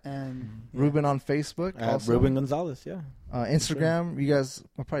Snapchat. And Ruben on Facebook. At also. Ruben Gonzalez, yeah. Instagram, you guys,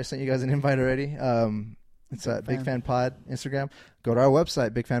 I probably sent you guys an invite already. It's at Big Fan Pod Instagram. Go to our website,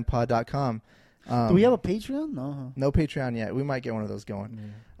 bigfanpod.com. Do we have a Patreon? No. No Patreon yet. We might get one of those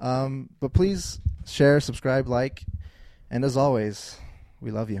going. But please share, subscribe, like, and as always, we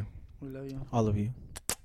love you. We love you. All of you.